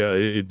 Yeah,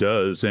 it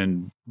does.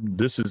 And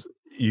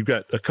you've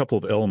got a couple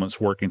of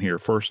elements working here.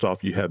 First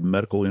off, you have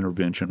medical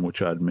intervention,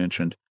 which I'd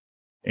mentioned.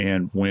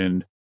 And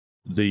when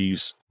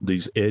these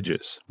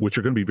edges, which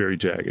are going to be very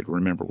jagged,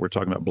 remember, we're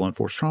talking about blunt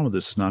force trauma.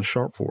 This is not a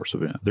sharp force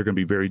event. They're going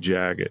to be very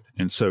jagged.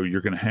 And so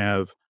you're going to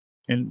have,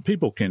 and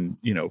people can,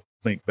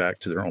 think back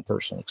to their own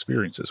personal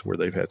experiences where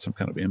they've had some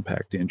kind of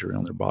impact injury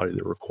on their body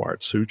that required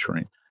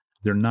suturing.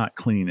 they're not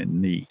clean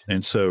and neat.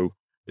 And so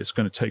it's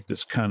going to take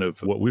this kind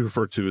of what we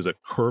refer to as a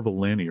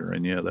curvilinear,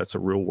 and yeah, that's a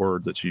real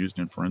word that's used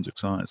in forensic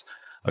science,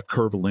 a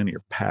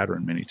curvilinear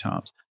pattern many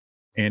times.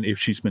 And if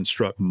she's been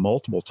struck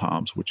multiple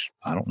times, which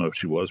I don't know if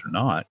she was or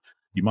not,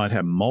 you might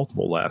have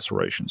multiple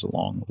lacerations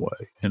along the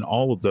way. And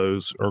all of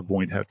those are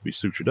going to have to be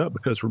sutured up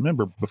because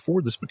remember,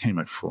 before this became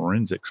a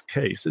forensics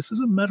case, this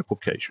is a medical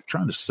case. You're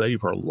trying to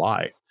save her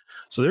life.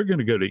 So they're going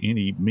to go to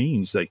any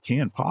means they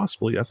can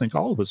possibly, I think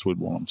all of us would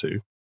want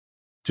them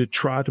to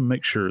try to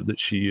make sure that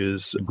she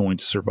is going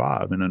to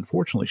survive. And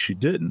unfortunately, she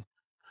didn't.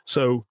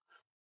 So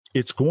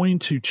it's going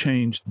to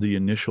change the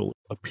initial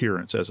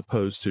appearance as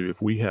opposed to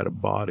if we had a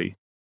body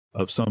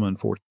of some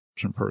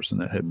unfortunate person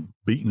that had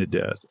beaten to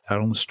death out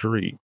on the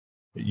street.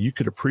 You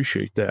could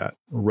appreciate that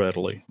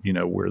readily,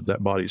 where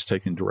that body is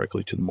taken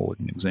directly to the morgue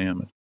and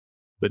examined.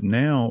 But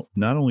now,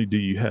 not only do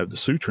you have the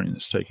suturing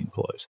that's taking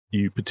place,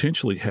 you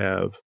potentially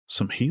have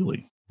some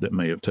healing that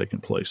may have taken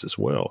place as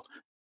well.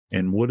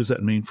 And what does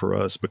that mean for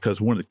us? Because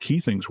one of the key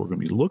things we're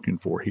going to be looking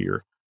for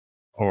here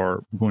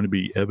are going to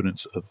be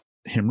evidence of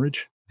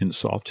hemorrhage in the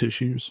soft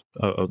tissues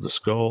of the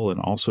skull and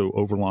also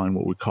overlying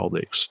what we call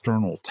the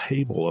external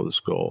table of the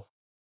skull.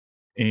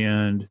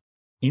 And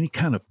any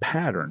kind of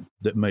pattern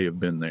that may have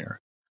been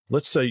there.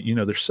 Let's say,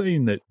 they're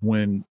saying that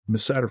when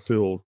Miss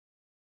Satterfield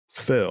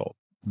fell,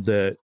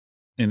 that,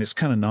 and it's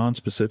kind of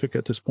non-specific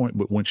at this point,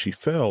 but when she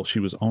fell, she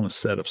was on a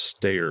set of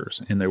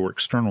stairs and they were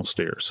external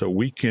stairs. So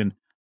we can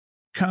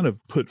kind of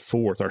put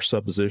forth our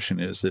supposition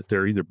is that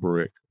they're either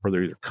brick or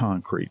they're either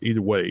concrete.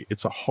 Either way,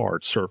 it's a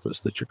hard surface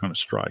that you're going to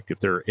strike. If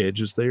there are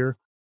edges there,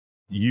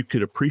 you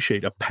could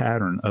appreciate a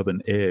pattern of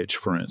an edge,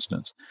 for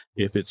instance.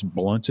 If it's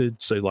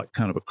blunted, say like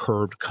kind of a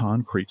curved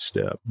concrete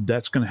step,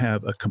 that's going to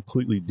have a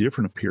completely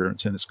different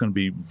appearance and it's going to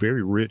be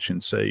very rich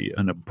in, say,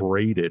 an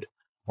abraded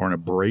or an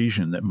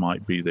abrasion that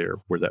might be there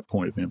where that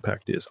point of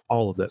impact is.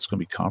 All of that's going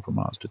to be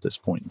compromised at this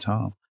point in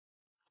time.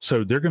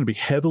 So they're going to be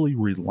heavily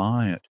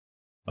reliant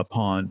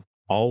upon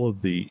all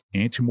of the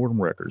antemortem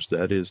records,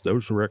 that is,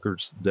 those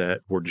records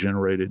that were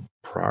generated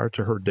prior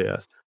to her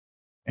death,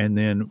 and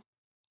then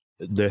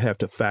they have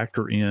to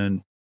factor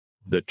in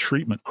the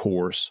treatment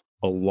course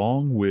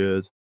along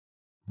with,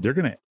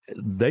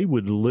 they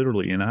would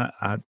literally, and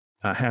I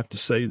have to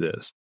say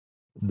this,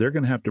 they're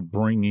going to have to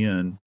bring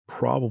in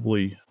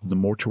probably the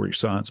mortuary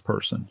science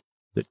person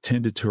that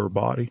tended to her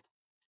body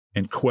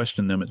and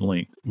question them at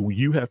length.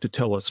 You have to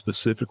tell us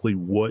specifically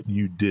what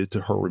you did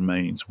to her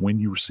remains when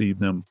you received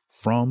them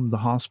from the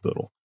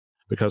hospital,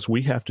 because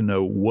we have to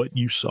know what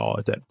you saw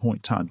at that point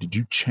in time. Did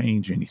you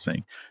change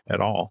anything at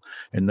all?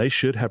 And they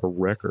should have a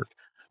record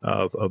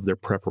of their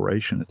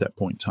preparation at that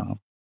point in time.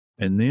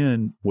 And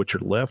then what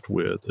you're left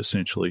with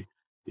essentially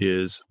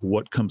is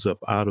what comes up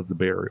out of the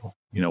burial.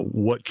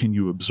 What can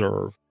you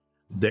observe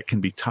that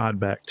can be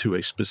tied back to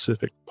a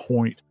specific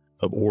point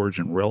of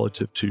origin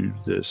relative to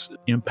this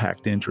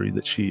impact injury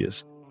that she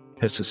has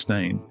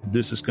sustained.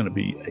 This is going to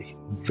be a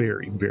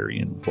very, very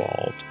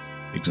involved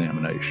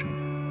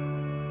examination.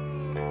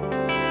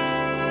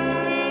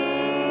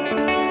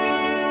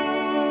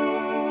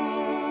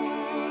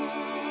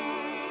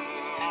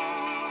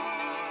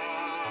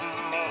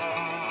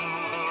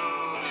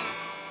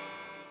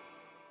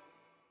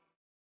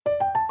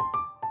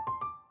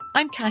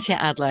 I'm Katya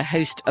Adler,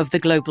 host of The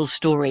Global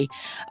Story.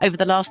 Over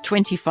the last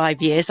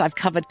 25 years, I've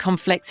covered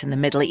conflicts in the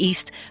Middle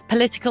East,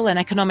 political and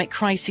economic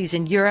crises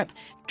in Europe,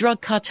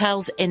 drug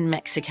cartels in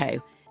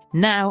Mexico.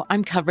 Now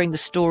I'm covering the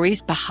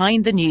stories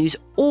behind the news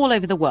all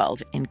over the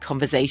world in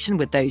conversation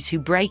with those who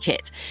break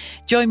it.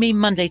 Join me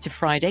Monday to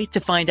Friday to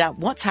find out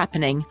what's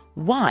happening,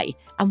 why,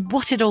 and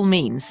what it all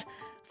means.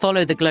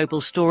 Follow The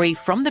Global Story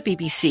from the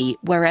BBC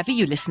wherever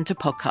you listen to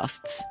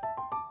podcasts.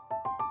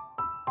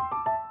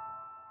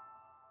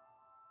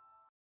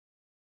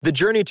 The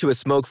journey to a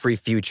smoke-free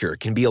future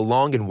can be a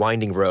long and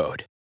winding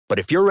road. But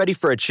if you're ready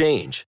for a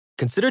change,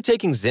 consider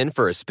taking Zyn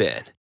for a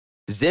spin.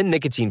 Zyn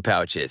nicotine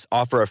pouches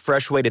offer a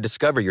fresh way to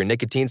discover your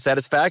nicotine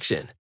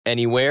satisfaction.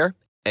 Anywhere,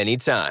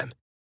 anytime.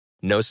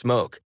 No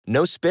smoke,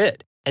 no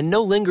spit, and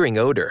no lingering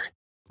odor.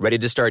 Ready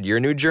to start your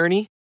new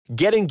journey?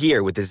 Get in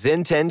gear with the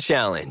Zyn 10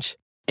 Challenge.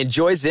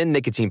 Enjoy Zyn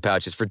nicotine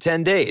pouches for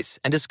 10 days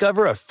and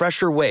discover a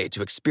fresher way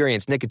to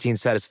experience nicotine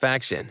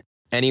satisfaction.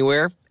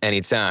 Anywhere,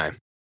 anytime.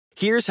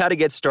 Here's how to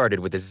get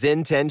started with the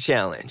Zyn 10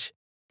 Challenge.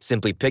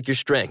 Simply pick your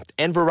strength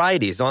and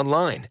varieties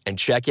online and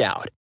check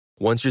out.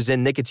 Once your Zyn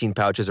nicotine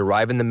pouches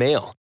arrive in the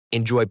mail,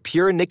 enjoy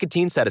pure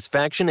nicotine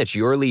satisfaction at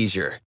your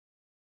leisure.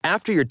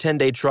 After your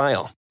 10-day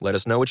trial, let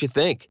us know what you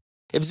think.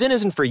 If Zyn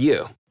isn't for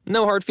you,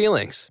 no hard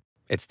feelings.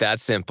 It's that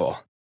simple.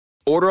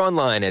 Order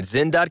online at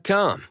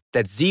Zyn.com,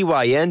 that's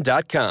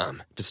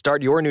ZYN.com, to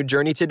start your new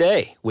journey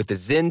today with the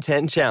Zyn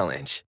 10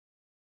 Challenge.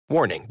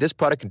 Warning, this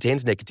product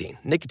contains nicotine.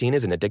 Nicotine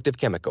is an addictive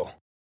chemical.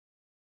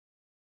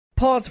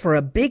 Pause for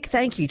a big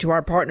thank you to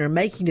our partner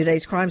making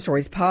today's crime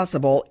stories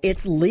possible.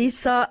 It's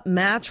Leesa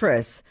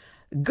Mattress.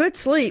 Good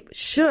sleep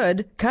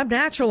should come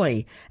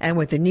naturally, and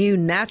with the new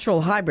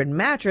Natural Hybrid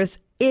mattress,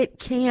 it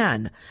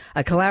can.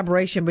 A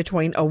collaboration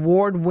between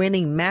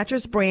award-winning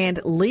mattress brand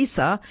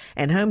Leesa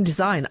and home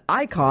design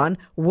icon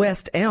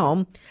West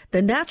Elm,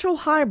 the Natural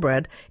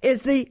Hybrid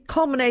is the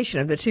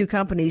culmination of the two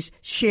companies'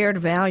 shared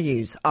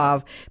values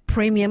of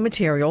premium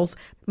materials,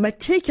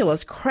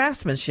 meticulous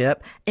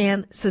craftsmanship,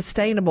 and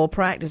sustainable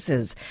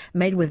practices.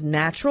 Made with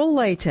natural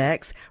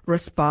latex,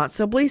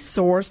 responsibly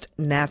sourced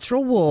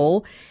natural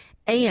wool,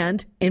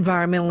 and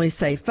environmentally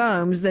safe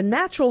foams, the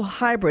Natural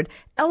Hybrid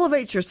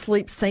elevates your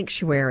sleep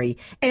sanctuary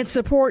and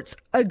supports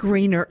a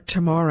greener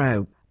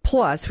tomorrow.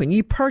 Plus, when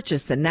you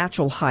purchase the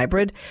Natural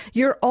Hybrid,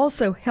 you're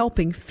also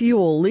helping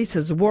fuel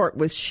Leesa's work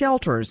with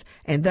shelters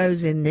and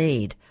those in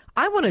need.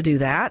 I want to do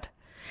that.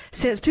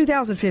 Since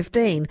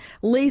 2015,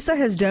 Leesa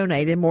has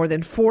donated more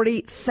than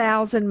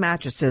 40,000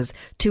 mattresses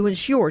to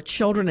ensure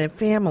children and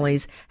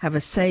families have a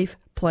safe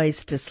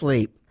place to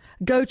sleep.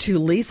 Go to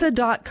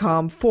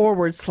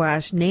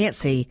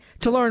leesa.com/Nancy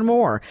to learn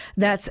more.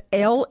 That's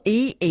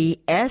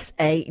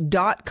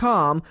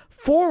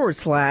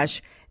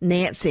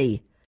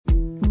LEESA.com/Nancy.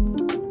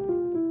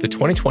 The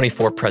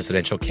 2024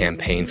 presidential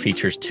campaign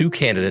features two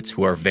candidates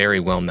who are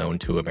very well known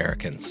to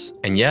Americans.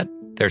 And yet,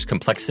 there's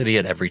complexity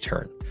at every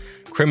turn.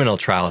 Criminal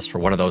trials for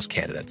one of those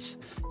candidates.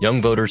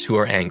 Young voters who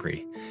are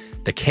angry.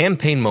 The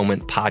Campaign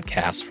Moment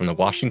podcast from the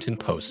Washington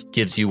Post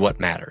gives you what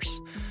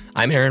matters.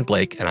 I'm Aaron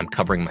Blake, and I'm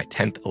covering my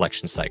 10th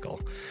election cycle.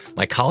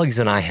 My colleagues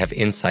and I have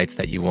insights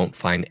that you won't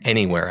find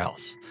anywhere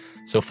else.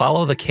 So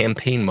follow the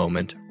Campaign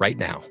Moment right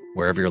now,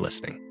 wherever you're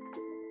listening.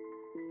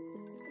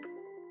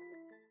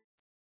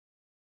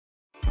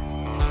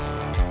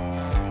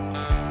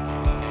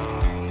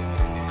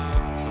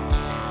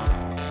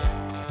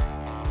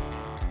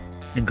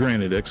 And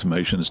granted,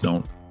 exhumations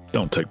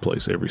don't take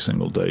place every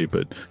single day,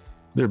 but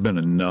there have been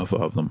enough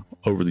of them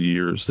over the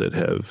years that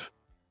have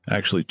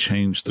actually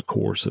changed the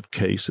course of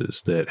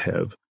cases, that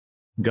have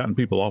gotten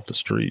people off the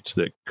streets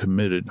that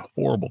committed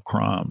horrible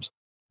crimes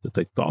that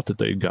they thought that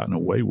they had gotten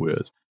away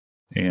with.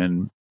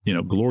 And, you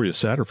know, Gloria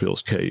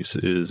Satterfield's case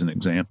is an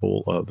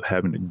example of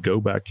having to go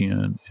back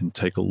in and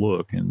take a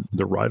look. And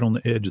they're right on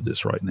the edge of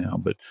this right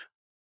now. But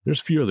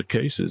there's a few other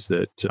cases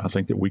that I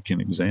think that we can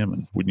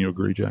examine. Wouldn't you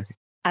agree, Jackie?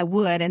 I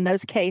would. In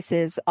those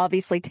cases,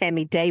 obviously,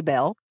 Tammy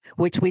Daybell,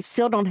 which we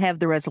still don't have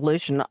the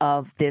resolution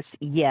of this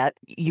yet.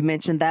 You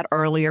mentioned that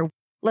earlier.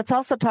 Let's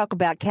also talk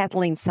about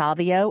Kathleen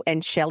Savio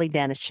and Shelley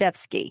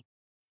Danishevsky.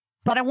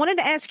 But I wanted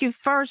to ask you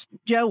first,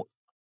 Joe,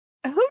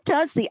 who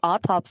does the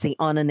autopsy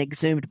on an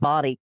exhumed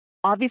body?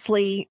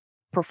 Obviously,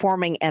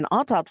 performing an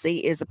autopsy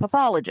is a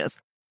pathologist.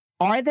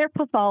 Are there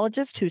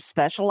pathologists who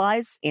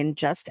specialize in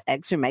just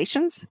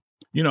exhumations?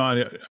 You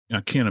know,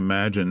 I can't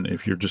imagine,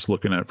 if you're just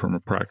looking at it from a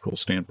practical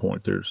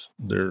standpoint,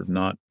 there are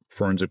not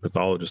forensic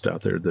pathologists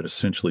out there that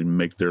essentially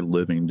make their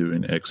living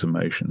doing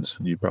exhumations.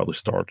 You'd probably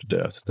starve to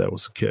death if that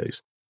was the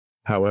case.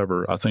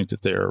 However, I think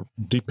that they're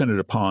dependent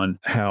upon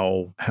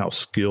how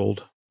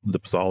skilled the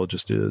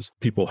pathologist is.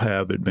 People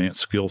have advanced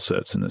skill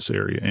sets in this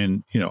area.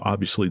 And, you know,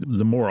 obviously,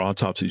 the more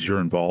autopsies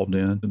you're involved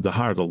in, the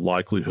higher the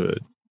likelihood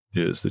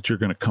is that you're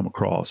going to come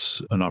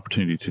across an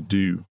opportunity to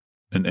do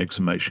an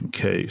exhumation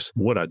case.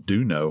 What I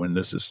do know, and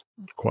this is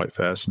quite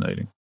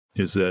fascinating,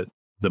 is that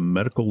the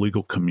medical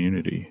legal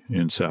community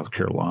in South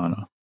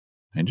Carolina,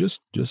 and just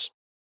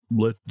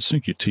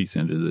sink your teeth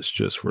into this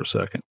just for a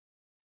second,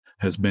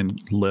 has been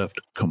left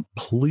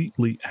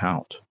completely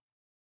out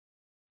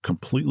of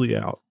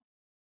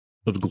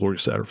the Gloria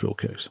Satterfield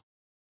case,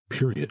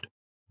 period.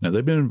 Now,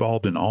 they've been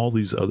involved in all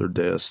these other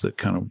deaths that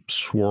kind of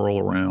swirl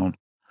around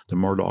the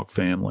Murdaugh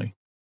family,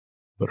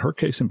 but her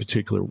case in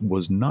particular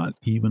was not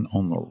even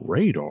on the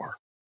radar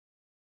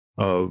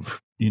of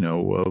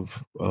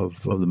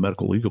the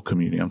medical legal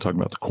community. I'm talking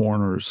about the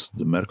coroners,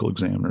 the medical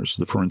examiners,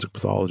 the forensic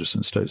pathologists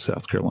in the state of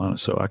South Carolina.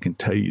 So I can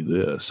tell you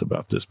this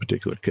about this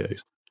particular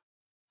case.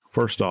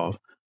 First off,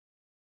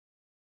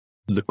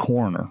 the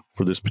coroner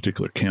for this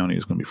particular county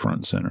is going to be front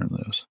and center in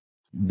this.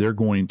 They're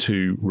going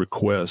to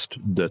request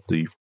that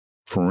the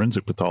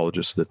forensic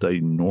pathologists that they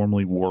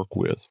normally work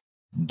with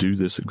do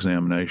this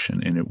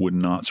examination, and it would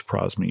not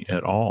surprise me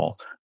at all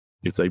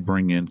if they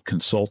bring in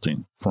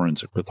consulting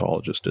forensic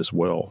pathologists as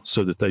well,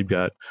 so that they've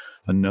got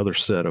another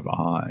set of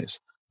eyes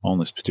on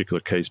this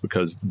particular case,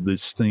 because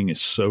this thing is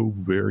so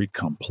very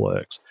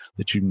complex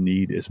that you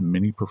need as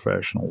many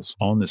professionals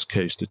on this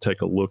case to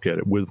take a look at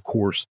it. With, of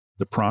course,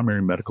 the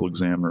primary medical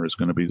examiner is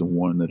going to be the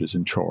one that is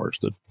in charge,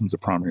 the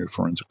primary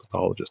forensic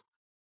pathologist.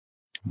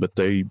 But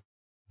they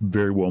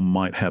very well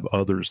might have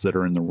others that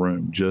are in the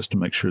room just to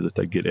make sure that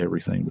they get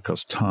everything,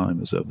 because time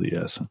is of the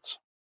essence.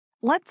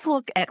 Let's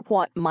look at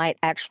what might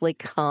actually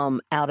come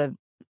out of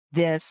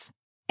this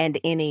and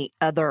any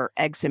other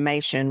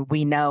exhumation.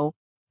 We know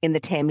in the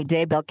Tammy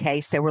Daybell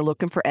case, they were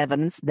looking for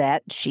evidence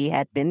that she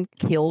had been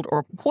killed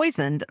or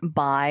poisoned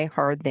by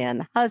her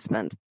then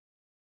husband.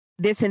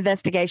 This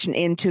investigation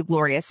into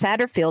Gloria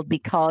Satterfield,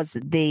 because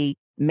the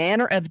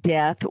manner of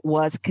death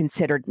was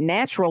considered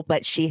natural,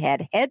 but she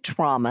had head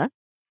trauma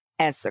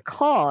as the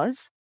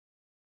cause,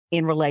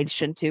 in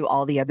relation to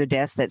all the other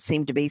deaths that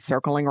seem to be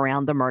circling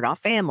around the Murdaugh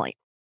family.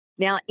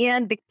 Now,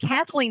 in the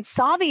Kathleen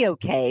Savio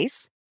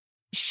case,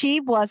 she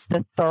was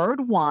the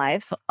third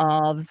wife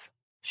of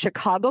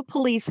Chicago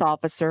police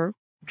officer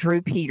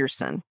Drew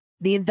Peterson.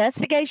 The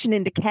investigation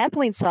into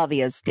Kathleen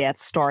Savio's death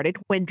started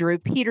when Drew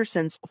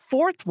Peterson's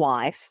fourth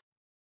wife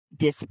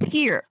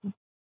disappeared.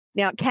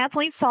 Now,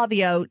 Kathleen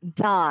Savio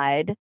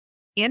died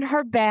in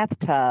her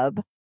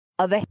bathtub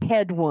of a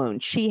head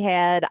wound. She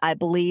had, I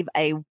believe,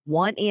 a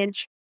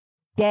 1-inch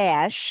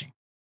gash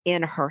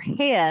in her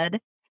head,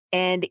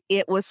 and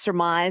it was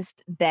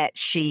surmised that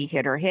she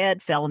hit her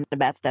head, fell in the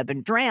bathtub,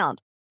 and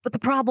drowned. But the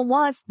problem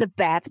was the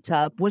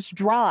bathtub was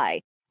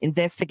dry.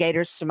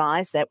 Investigators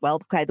surmised that, well,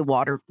 okay, the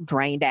water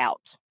drained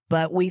out.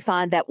 But we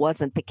find that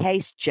wasn't the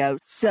case, Joe.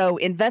 So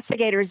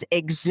investigators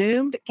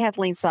exhumed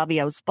Kathleen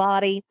Savio's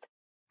body.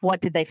 What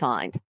did they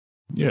find?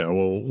 Yeah,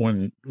 well,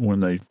 when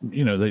they,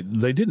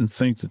 they didn't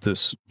think that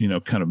this,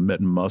 kind of met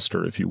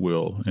muster, if you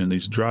will. And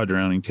these dry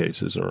drowning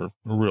cases are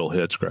real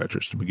head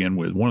scratchers to begin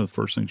with. One of the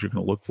first things you're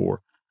going to look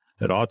for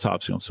at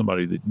autopsy on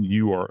somebody that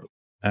you are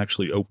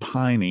actually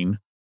opining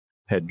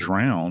had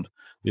drowned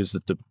is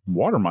that the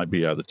water might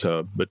be out of the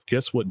tub, but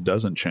guess what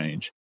doesn't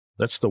change?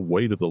 That's the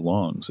weight of the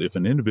lungs. If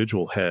an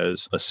individual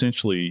has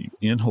essentially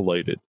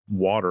inhalated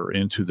water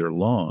into their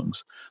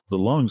lungs, the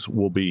lungs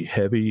will be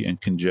heavy and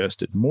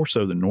congested, more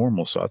so than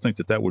normal. So I think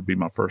that would be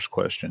my first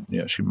question.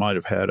 Yeah, she might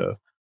have had a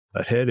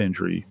head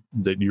injury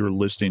that you're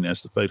listing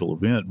as the fatal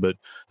event, but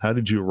how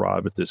did you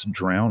arrive at this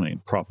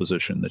drowning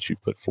proposition that you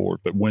put forward?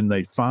 But when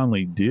they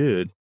finally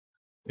did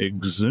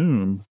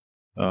exhume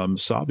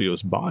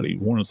Savio's body,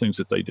 one of the things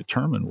that they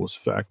determined was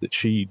the fact that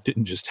she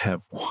didn't just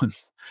have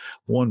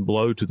one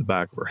blow to the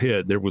back of her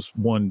head. There was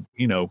one,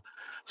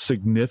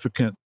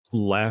 significant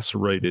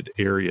lacerated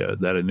area,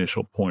 that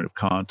initial point of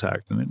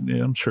contact. And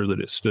I'm sure that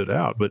it stood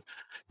out. But,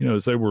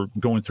 as they were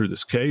going through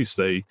this case,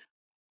 they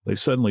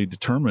suddenly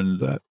determined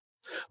that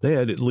they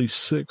had at least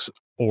 6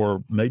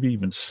 or maybe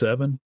even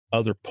 7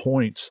 other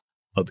points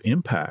of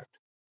impact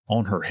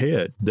on her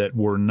head that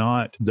were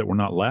not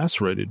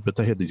lacerated, but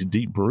they had these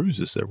deep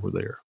bruises that were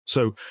there.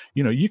 So,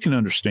 you can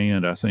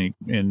understand, I think,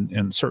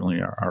 and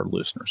certainly our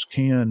listeners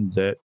can,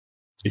 that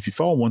if you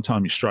fall one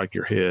time, you strike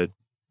your head,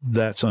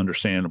 that's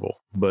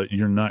understandable, but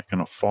you're not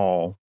going to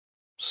fall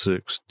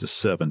 6 to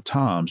 7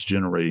 times,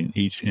 generating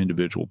each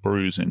individual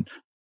bruise. And,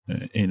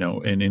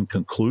 and in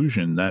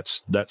conclusion,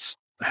 that's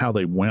how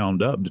they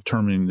wound up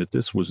determining that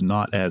this was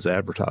not as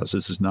advertised.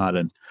 This is not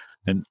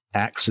an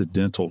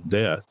accidental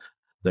death.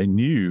 They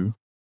knew,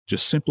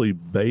 just simply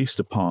based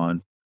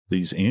upon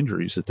these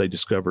injuries that they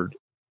discovered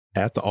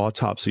at the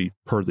autopsy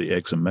per the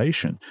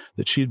exhumation,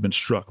 that she had been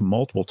struck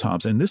multiple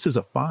times. And this is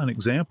a fine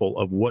example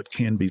of what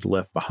can be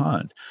left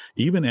behind.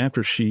 Even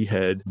after she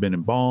had been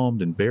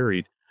embalmed and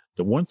buried,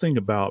 the one thing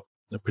about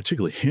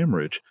particularly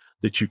hemorrhage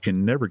that you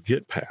can never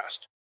get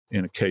past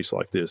in a case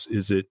like this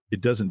is it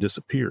doesn't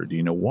disappear. Do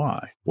you know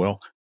why? Well,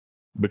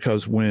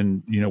 because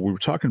when, we were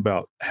talking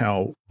about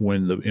how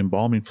when the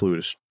embalming fluid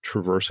is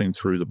traversing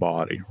through the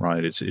body,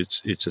 right,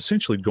 it's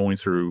essentially going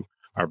through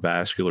our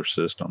vascular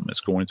system.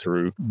 It's going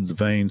through the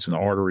veins and the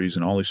arteries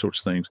and all these sorts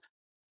of things.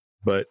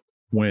 But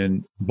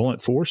when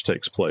blunt force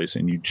takes place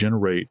and you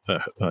generate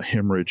a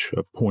hemorrhage,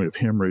 a point of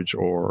hemorrhage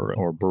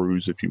or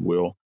bruise, if you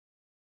will,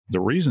 the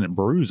reason it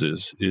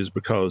bruises is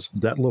because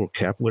that little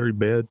capillary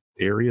bed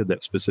area,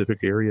 that specific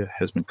area,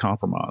 has been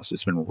compromised.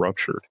 It's been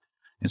ruptured.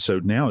 And so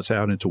now it's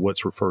out into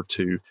what's referred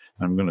to,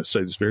 I'm going to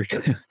say this very,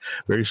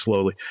 very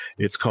slowly,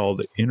 it's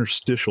called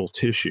interstitial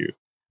tissue.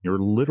 You're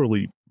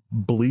literally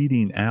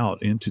bleeding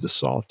out into the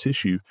soft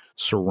tissue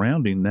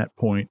surrounding that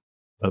point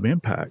of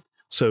impact.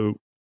 So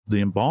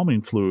the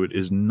embalming fluid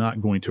is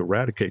not going to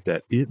eradicate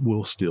that. It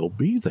will still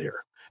be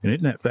there. And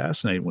isn't that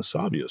fascinating with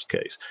Savio's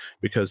case?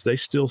 Because they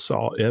still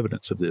saw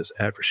evidence of this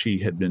after she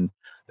had been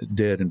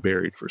dead and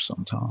buried for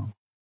some time.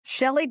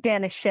 Shelley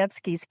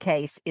Danishevsky's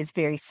case is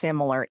very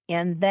similar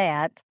in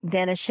that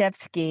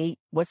Danishevsky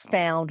was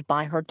found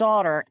by her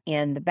daughter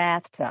in the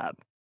bathtub,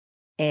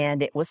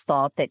 and it was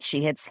thought that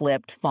she had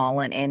slipped,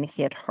 fallen, and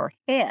hit her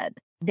head.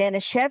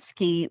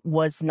 Danishevsky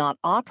was not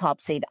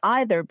autopsied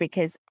either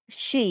because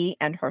she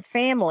and her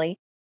family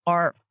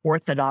are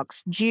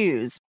Orthodox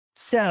Jews.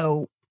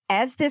 So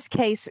as this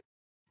case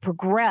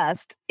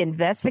progressed,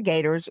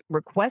 investigators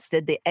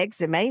requested the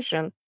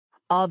exhumation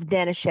of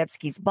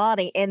Danishevsky's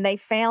body, and they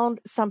found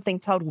something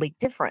totally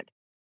different,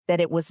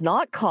 that it was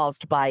not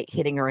caused by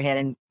hitting her head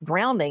and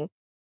drowning.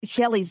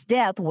 Shelley's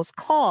death was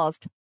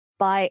caused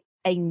by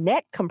a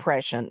neck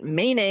compression,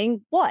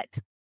 meaning what?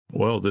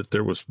 Well, that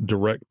there was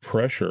direct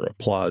pressure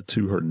applied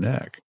to her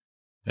neck.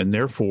 And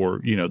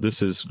therefore,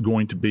 this is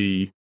going to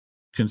be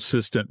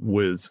consistent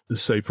with,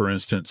 say, for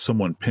instance,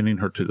 someone pinning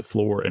her to the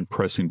floor and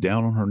pressing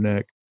down on her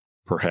neck,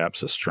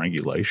 perhaps a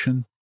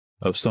strangulation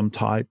of some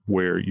type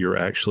where you're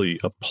actually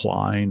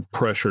applying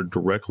pressure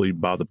directly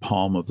by the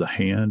palm of the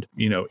hand.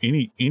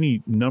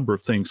 Any number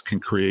of things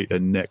can create a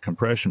neck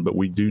compression, but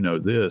we do know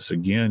this.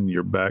 Again,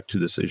 you're back to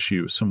this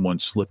issue of someone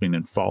slipping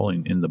and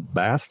falling in the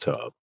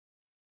bathtub.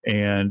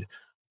 And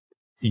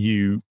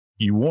you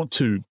you want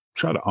to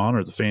try to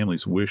honor the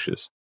family's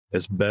wishes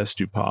as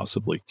best you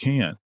possibly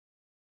can.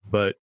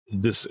 But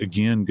this,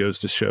 again, goes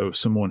to show if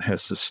someone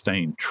has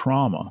sustained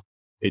trauma,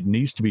 it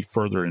needs to be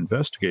further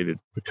investigated,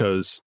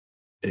 because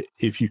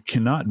if you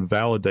cannot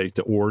validate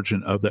the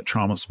origin of that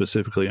trauma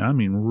specifically, I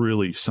mean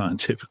really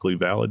scientifically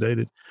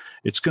validated,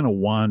 it's going to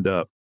wind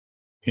up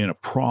in a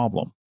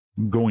problem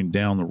going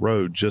down the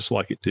road, just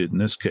like it did in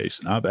this case.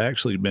 And I've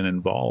actually been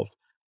involved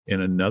in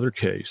another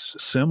case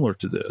similar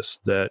to this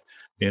that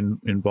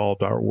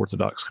involved our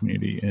Orthodox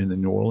community in the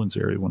New Orleans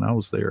area when I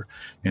was there.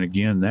 And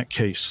again, that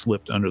case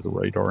slipped under the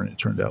radar, and it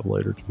turned out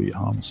later to be a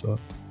homicide.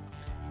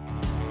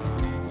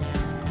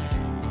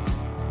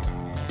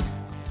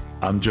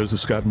 I'm Joseph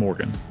Scott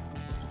Morgan,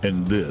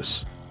 and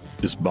this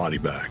is Body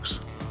Bags.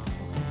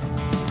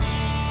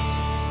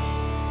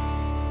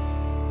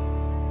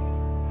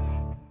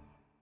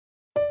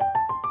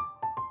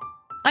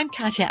 I'm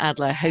Katya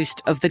Adler,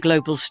 host of The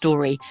Global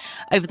Story.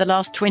 Over the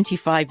last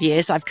 25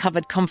 years, I've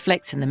covered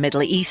conflicts in the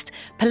Middle East,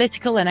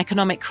 political and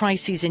economic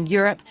crises in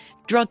Europe,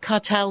 drug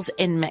cartels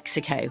in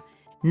Mexico.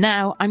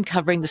 Now I'm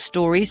covering the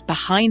stories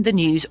behind the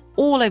news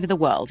all over the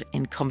world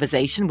in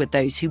conversation with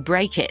those who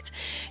break it.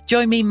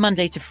 Join me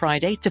Monday to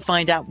Friday to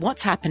find out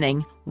what's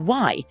happening,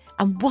 why,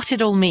 and what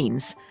it all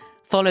means.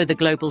 Follow The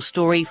Global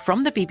Story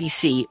from the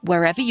BBC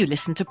wherever you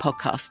listen to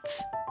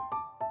podcasts.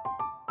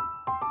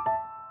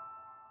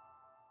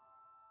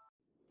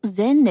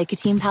 Zyn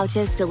nicotine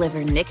pouches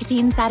deliver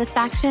nicotine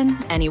satisfaction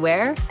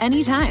anywhere,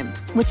 anytime,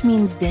 which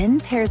means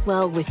Zyn pairs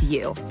well with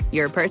you,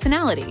 your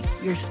personality,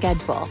 your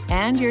schedule,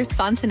 and your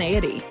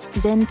spontaneity.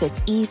 Zyn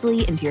fits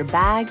easily into your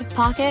bag,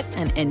 pocket,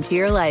 and into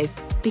your life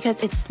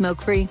because it's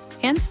smoke-free,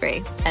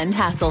 hands-free, and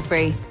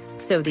hassle-free.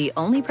 So the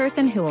only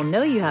person who will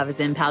know you have a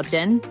Zyn pouch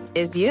in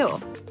is you.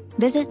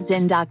 Visit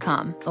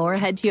Zyn.com or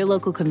head to your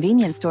local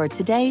convenience store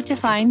today to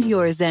find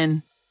your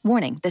Zyn.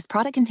 Warning, this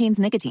product contains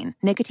nicotine.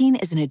 Nicotine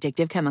is an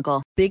addictive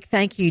chemical. Big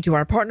thank you to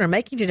our partner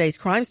making today's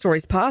crime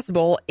stories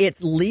possible.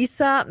 It's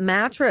Leesa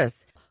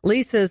Mattress.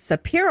 Leesa's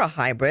Sapira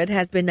Hybrid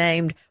has been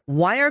named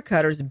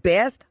Wirecutter's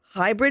best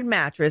hybrid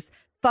mattress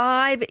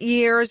 5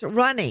 years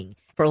running.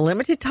 For a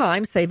limited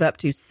time, save up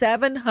to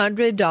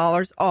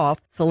 $700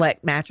 off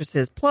select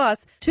mattresses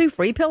plus 2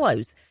 free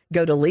pillows.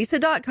 Go to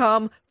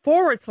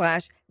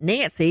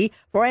Leesa.com/Nancy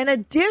for an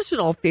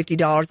additional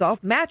 $50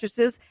 off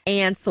mattresses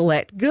and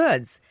select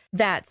goods.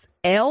 That's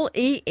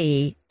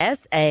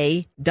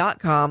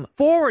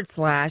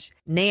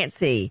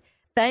LEESA.com/Nancy.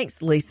 Thanks,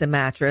 Leesa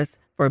Mattress,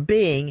 for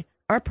being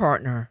our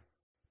partner.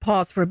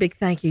 Pause for a big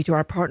thank you to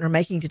our partner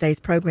making today's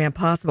program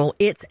possible.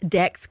 It's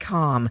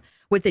Dexcom.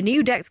 With the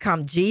new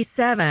Dexcom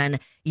G7,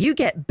 you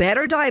get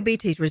better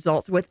diabetes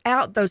results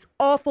without those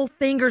awful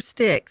finger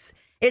sticks.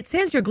 It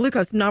sends your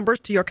glucose numbers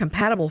to your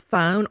compatible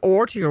phone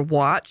or to your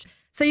watch,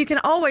 so you can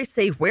always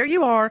see where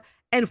you are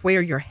and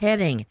where you're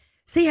heading.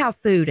 See how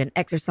food and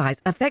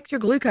exercise affect your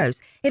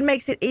glucose. It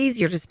makes it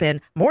easier to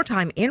spend more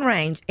time in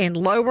range and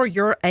lower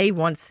your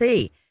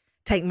A1C.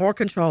 Take more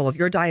control of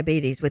your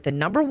diabetes with the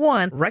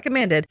 #1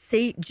 recommended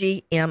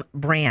CGM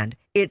brand.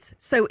 It's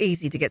so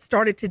easy to get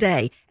started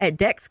today at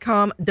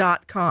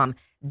Dexcom.com.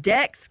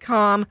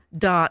 Dexcom.com.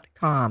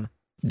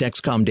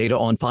 Dexcom data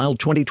on file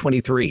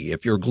 2023.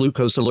 If your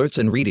glucose alerts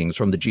and readings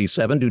from the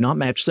G7 do not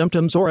match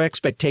symptoms or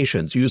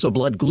expectations, use a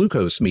blood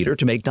glucose meter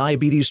to make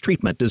diabetes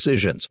treatment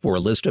decisions. For a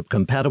list of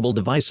compatible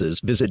devices,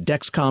 visit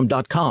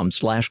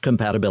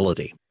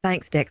Dexcom.com/compatibility.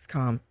 Thanks,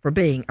 Dexcom, for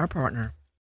being our partner.